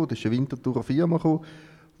Senero, das ist eine Winterthurer Firma, gekommen,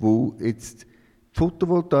 wo jetzt die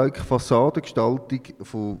Photovoltaik-Fassadengestaltung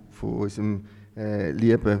von unserem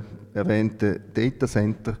lieben erwähnten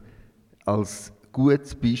Datacenter als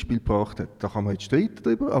gutes Beispiel gebracht hat. Da kann man jetzt streiten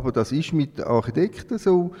darüber, aber das ist mit Architekten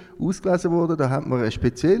so ausgelesen worden. Da hat man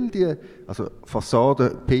speziell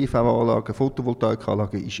Fassaden, PV-Anlagen,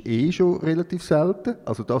 Photovoltaikanlagen ist schon relativ selten.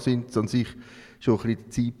 Also da sind sie an sich schon ein bisschen die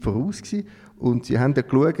Zeit voraus gewesen. Und sie haben dann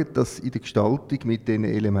geschaut, dass in der Gestaltung mit diesen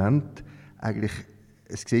Elementen eigentlich,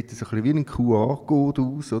 es sieht so ein bisschen wie ein QR-Code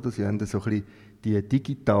aus, oder? Sie haben dann so ein bisschen die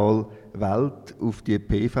digitale Welt auf die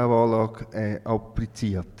PV-Anlage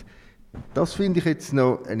appliziert. Das finde ich jetzt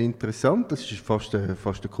noch interessant, das ist fast eine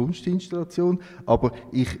Kunstinstallation, aber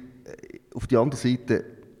auf der anderen Seite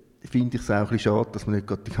finde ich es auch ein bisschen schade, dass man nicht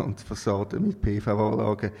gerade die ganze Fassade mit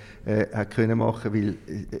PV-Anlagen können machen, weil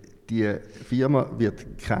die Firma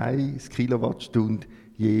wird keine Kilowattstunde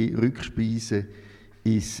je rückspeisen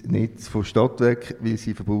ins Netz von Stadtwerken, weil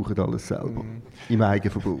sie verbrauchen alles selber, im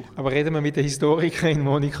Eigenverbrauch. Aber reden wir mit der Historikerin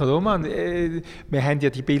Monika Dommann. Wir haben ja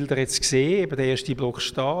die Bilder jetzt gesehen, eben der erste Block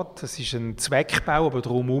steht, das ist ein Zweckbau, aber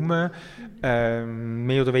drumherum mehr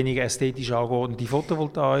oder weniger ästhetisch angeordnete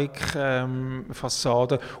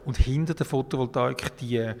Photovoltaik-Fassade und hinter der Photovoltaik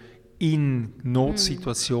die in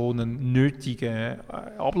Notsituationen nötige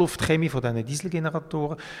Abluftchemie von diesen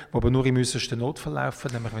Dieselgeneratoren, die aber nur im äußersten Notfall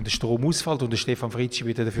laufen, nämlich wenn der Strom ausfällt, und der Stefan Fritschi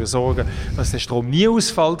wird dafür sorgen, dass der Strom nie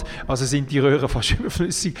ausfällt, also sind die Röhren fast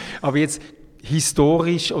überflüssig. Aber jetzt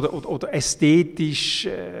historisch oder ästhetisch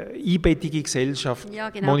einbettige Gesellschaft.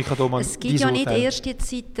 Ja, genau. Monika Dommann, es gibt ja nicht erst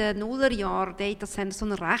jetzt seit den Nullerjahren Datacenter, so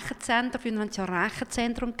ein Rechenzentrum, früher haben es ja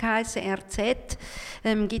Rechenzentrum geheißen, RZ,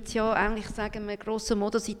 gibt es ja eigentlich, sagen wir, grosso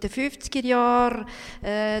modo seit den 50er Jahren,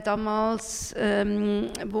 damals,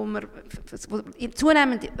 wo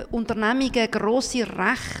zunehmend Unternehmungen grosse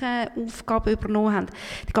Rechenaufgaben übernommen haben.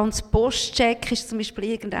 Der ganze Postcheck ist zum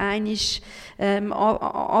Beispiel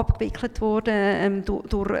abgewickelt worden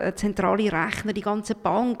durch zentrale Rechner, die ganze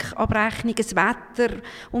Bankabrechnung, das Wetter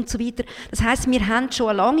und so weiter. Das heisst, wir haben schon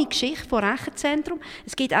eine lange Geschichte von Rechenzentrum.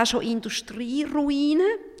 Es gibt auch schon Industrieruinen.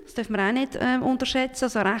 Das dürfen wir auch nicht unterschätzen.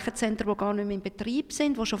 Also Rechenzentren, die gar nicht mehr in Betrieb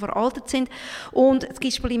sind, die schon veraltet sind. Und zum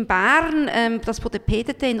Beispiel in Bern, das von der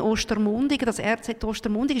PDT in Ostermundigen, das RZ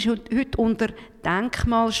Ostermundigen, ist heute unter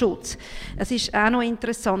Denkmalschutz. Das ist auch noch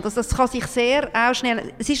interessant. Also das kann sich sehr auch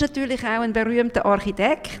schnell... Es ist natürlich auch ein berühmter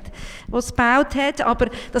Architekt, der es gebaut hat, aber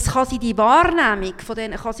das kann sich, die Wahrnehmung von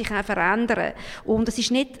denen kann sich auch verändern. Und es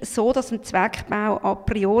ist nicht so, dass ein Zweckbau a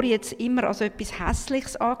priori jetzt immer als etwas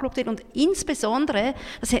Hässliches angeschaut wird. Und insbesondere,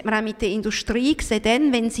 das hat man auch mit der Industrie gesehen,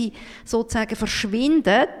 denn wenn sie sozusagen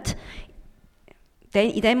verschwindet, dann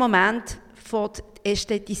in dem Moment fängt die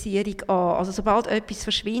Ästhetisierung an. Also sobald etwas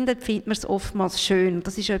verschwindet, findet man es oftmals schön.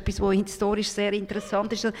 Das ist etwas, was historisch sehr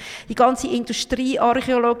interessant ist. Die ganze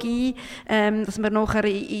Industriearchäologie, dass man nachher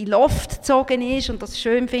in Loft gezogen ist und das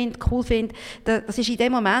schön findet, cool findet, das ist in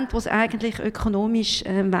dem Moment, wo es eigentlich ökonomisch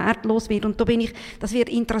wertlos wird. Und das wird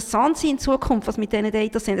interessant sein in Zukunft, was mit diesen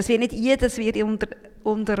Datacentern. Es wird nicht jedes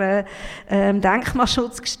unter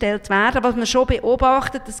Denkmalschutz gestellt werden. Was man schon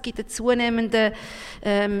beobachtet, es gibt einen zunehmenden,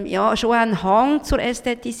 schon einen Hang zur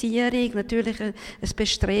Ästhetisierung, natürlich ein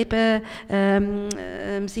Bestreben,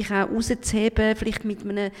 sich auch rauszuheben, vielleicht mit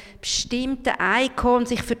einem bestimmten Icon,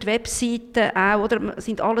 sich für die Webseite auch, oder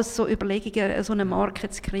sind alles so Überlegungen, so eine Marke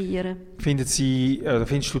zu kreieren. Findest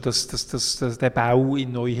du, dass der Bau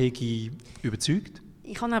in Neuhegi überzeugt?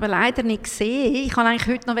 Ich habe ihn aber leider nicht gesehen. Ich wollte eigentlich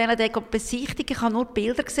heute noch den besichtigen. Ich habe nur die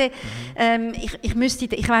Bilder gesehen. Ich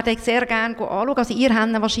werde den sehr gerne anschauen. Also ihr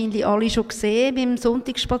habt ihn wahrscheinlich alle schon gesehen beim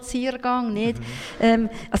Sonntagsspaziergang, nicht?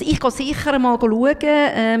 Also ich gehe sicher mal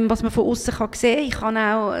schauen, was man von außen sehen kann. Ich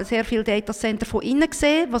habe auch sehr viele Datacenter von innen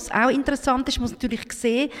gesehen, was auch interessant ist. Man muss natürlich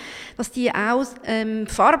sehen, dass die auch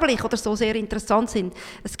farblich oder so sehr interessant sind.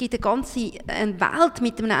 Es gibt eine ganze Welt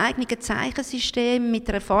mit einem eigenen Zeichensystem, mit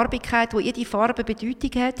einer Farbigkeit, wo jede Farbe bedeutet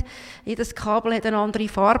hat. Jedes Kabel hat eine andere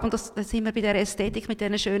Farbe und das sind wir bei der Ästhetik mit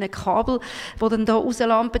diesen schönen Kabel, die dann da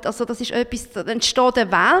rauslampen. Also das ist etwas, da entsteht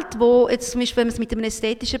eine Welt, wo jetzt zum Beispiel, wenn man es mit einem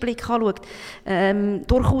ästhetischen Blick anschaut,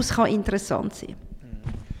 durchaus kann interessant sein.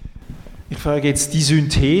 Ich frage jetzt die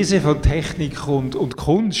Synthese von Technik und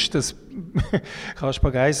Kunst. Das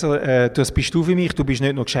Kaspar Geiser, das bist du für mich. Du bist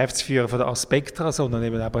nicht nur Geschäftsführer von der Aspectra, sondern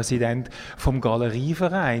eben auch Präsident vom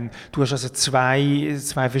Galerieverein. Du hast also zwei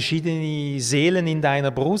verschiedene Seelen in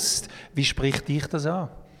deiner Brust. Wie spricht dich das an?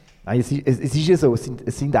 Nein, es ist ja so, es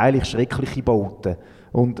sind eigentlich schreckliche Bauten.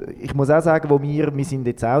 Und ich muss auch sagen, wir sind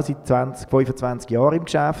jetzt auch seit 25 Jahren im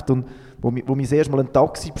Geschäft und wo wir das erste Mal ein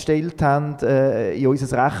Taxi bestellt haben in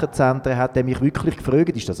unser Rechenzentrum, hat er mich wirklich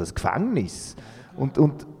gefragt, ist das ein Gefängnis? Und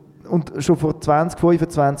schon vor 20,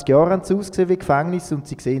 25 Jahren haben sie ausgesehen wie Gefängnis und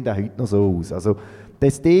sie sehen auch heute noch so aus. Also die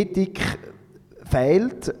Ästhetik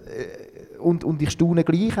fehlt und ich staune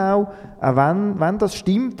gleich auch wenn das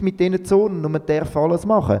stimmt mit diesen Zonen und man darf alles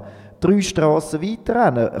machen. 3 Strassen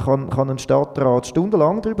weiter kann ein Stadtrat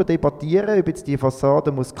stundenlang darüber debattieren, ob jetzt die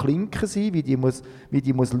Fassade muss klinken sein, wie die muss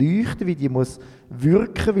leuchten, wie die muss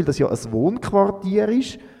wirken, weil das ja ein Wohnquartier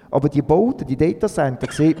ist. Aber die Bauten, die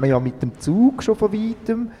Datacenter, sieht man ja mit dem Zug schon von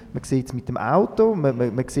weitem, man sieht es mit dem Auto,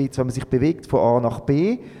 man sieht es, wenn man sich bewegt von A nach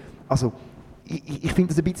B. Also ich finde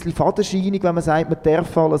das ein bisschen fadenscheinig, wenn man sagt, man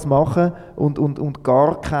darf alles machen und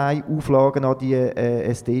gar keine Auflagen an die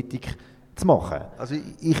Ästhetik zu machen. Also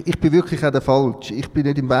ich bin wirklich auch der Falsche. Ich bin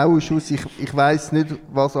nicht im Bauausschuss, ich weiss nicht,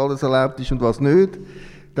 was alles erlaubt ist und was nicht.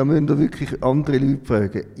 Da müssen wir wirklich andere Leute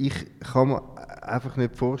fragen. Ich kann mir einfach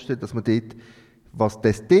nicht vorstellen, dass man dort, was die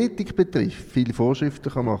Ästhetik betrifft, viele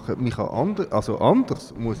Vorschriften machen kann.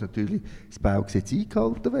 Anders muss natürlich das Baugesetz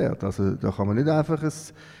eingehalten werden. Also da kann man nicht einfach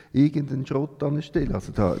irgendeinen Schrott anstellen.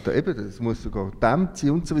 Also das muss sogar gedämmt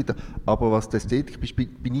sein und so weiter. Aber was die Ästhetik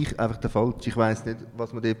betrifft, bin ich einfach der Falsche. Ich weiss nicht,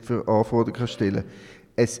 was man dort für Anforderungen stellen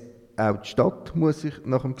kann. Auch die Stadt muss sich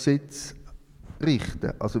nach dem Gesetz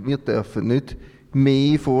richten. Also wir dürfen nicht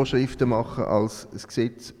mehr Vorschriften machen, als das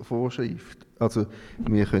Gesetz vorschreibt. Also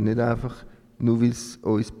wir können nicht einfach, nur weil es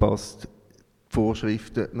uns passt,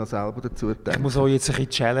 Vorschriften noch selber dazu denken. Ich muss euch jetzt ein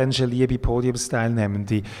bisschen challengen, liebe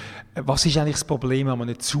Podiumsteilnehmende. Was ist eigentlich das Problem an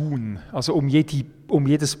einem Zaun? Also um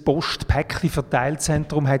jedes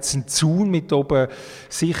Post-Päckchen-Verteilzentrum hat es einen Zaun mit oben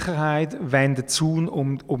Sicherheit. Wenn der Zaun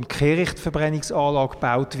um die Kehrichtverbrennungsanlage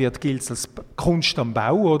gebaut wird, gilt es als Kunst am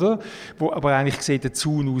Bau, oder? Aber eigentlich sieht der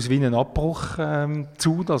Zaun aus wie ein Abbruchzaun,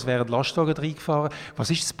 als wären Lastwagen reingefahren. Was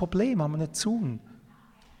ist das Problem an einem Zaun?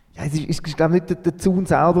 Ja, es ist glaube ich, nicht der Zaun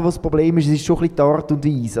selber, was das Problem ist, es ist schon ein bisschen die Art und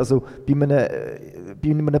Weise. Also bei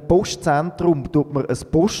einem Postzentrum tut man ein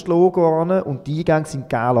Postlogo an und die Eingänge sind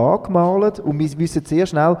gelb angemalt und wir wissen sehr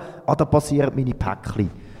schnell, da passieren meine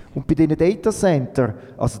Päckchen. Und bei diesen Datacenter,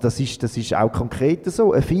 also das ist auch konkret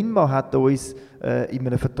so, eine Firma hat uns in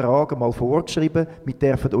einem Vertrag mal vorgeschrieben, wir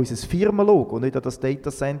dürfen uns ein Firmenlogo nicht an das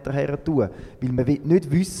Datacenter her tun, weil man nicht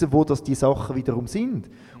wissen, wo das die Sachen wiederum sind.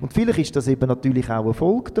 Und vielleicht ist das eben natürlich auch eine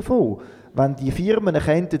Folge davon. Wenn die Firmen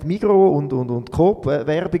Migros und Coop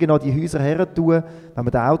Werbungen an die Häuser her tun, wenn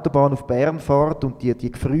man die Autobahn auf Bern fährt und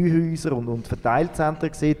die Frühhäuser und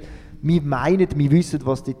Verteilzentren sieht, wir meinen, wir wissen,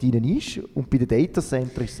 was dort drin ist, und bei den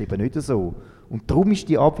Datacentern ist es eben nicht so. Und darum ist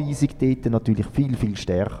die Abweisung dort natürlich viel, viel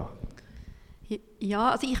stärker.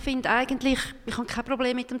 Ja, also ich finde eigentlich, ich habe kein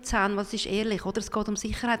Problem mit dem Zaun, was ist ehrlich, oder? Es geht um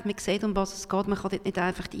Sicherheit, man sieht, um was es geht, man kann dort nicht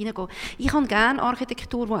einfach reingehen. Ich habe gerne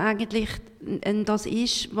Architektur, wo eigentlich das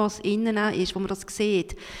ist, was innen auch ist, wo man das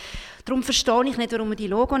sieht. Darum verstehe ich nicht, warum man die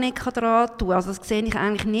Logo nicht dran tun kann. Also das sehe ich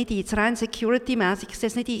eigentlich nicht ein. Jetzt rein security-mässig sehe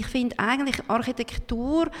ich es nicht ein. Ich finde eigentlich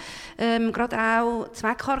Architektur, gerade auch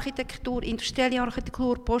Zweckarchitektur, industrielle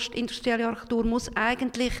Architektur, postindustrielle Architektur, muss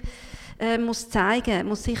eigentlich muss zeigen,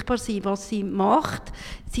 muss sichtbar sein, was sie macht.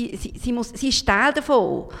 Sie ist Teil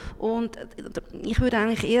davon. Und ich würde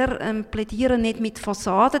eigentlich eher plädieren, nicht mit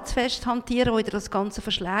Fassaden zu fest hantieren, die das Ganze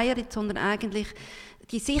verschleiern, sondern eigentlich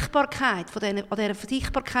die Sichtbarkeit an dieser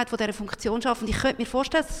Sichtbarkeit von dieser Funktion schaffen. Und ich könnte mir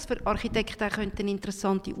vorstellen, dass es für Architekten auch eine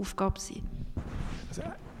interessante Aufgabe sein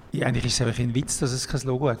könnte. Ja, eigentlich ist es einfach ein Witz, dass es kein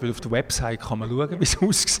Logo hat, weil auf der Website kann man schauen, wie es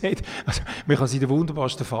aussieht. Also, man kann es in den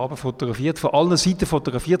wunderbarsten Farben fotografiert, von allen Seiten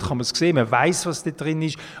fotografiert kann man es sehen, man weiss, was da drin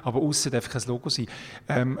ist, aber aussen darf kein Logo sein.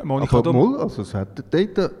 Monika aber also es hat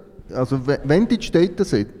wenn die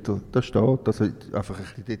Datacenter, da steht, also einfach ein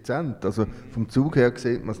bisschen dezent, also vom Zug her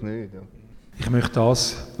sieht man es nicht. Ja. Ich möchte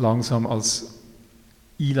das langsam als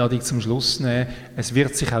Einladung zum Schluss nehmen. Es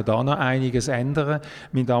wird sich auch da noch einiges ändern.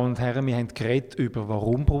 Meine Damen und Herren, wir haben geredet über,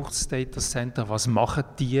 warum braucht es Datacenter, was machen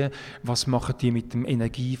die mit dem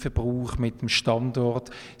Energieverbrauch, mit dem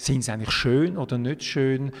Standort, sind sie eigentlich schön oder nicht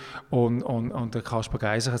schön? Und der Kaspar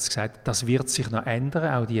Geiser hat gesagt, das wird sich noch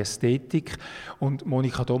ändern, auch die Ästhetik. Und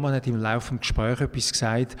Monika Dommann hat im Laufe des Gesprächs etwas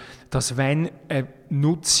gesagt, dass wenn eine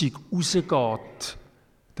Nutzung rausgeht,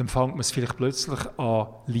 dann fängt man es vielleicht plötzlich an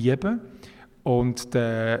lieben. Und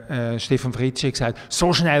der Stefan Fritschi hat gesagt,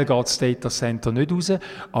 so schnell geht das Datacenter nicht raus,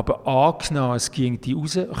 aber angenommen, es ginge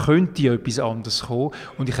raus, könnte etwas anderes kommen.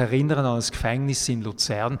 Und ich erinnere an das Gefängnis in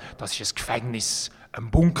Luzern, das ist ein Gefängnis,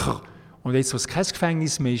 ein Bunker. Und jetzt, wo es kein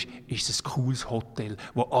Gefängnis mehr ist, ist es ein cooles Hotel,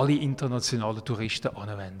 wo alle internationalen Touristen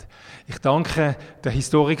hinwollen. Ich danke der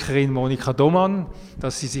Historikerin Monika Dommann,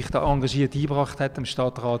 dass sie sich da engagiert eingebracht hat, dem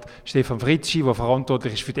Stadtrat Stefan Fritschi, der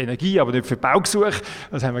verantwortlich ist für die Energie, aber nicht für die Baugesuche,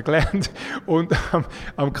 das haben wir gelernt, und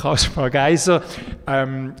am Kaspar Geiser,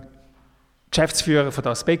 Geschäftsführer von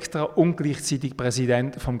der Spectra und gleichzeitig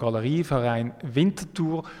Präsident vom Galerieverein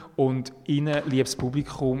Winterthur, und Ihnen, liebes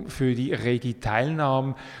Publikum, für die rege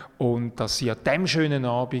Teilnahme und dass Sie an diesem schönen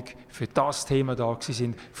Abend für das Thema da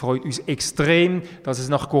sind. Freut uns extrem, dass es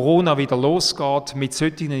nach Corona wieder losgeht mit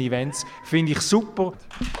solchen Events. Finde ich super.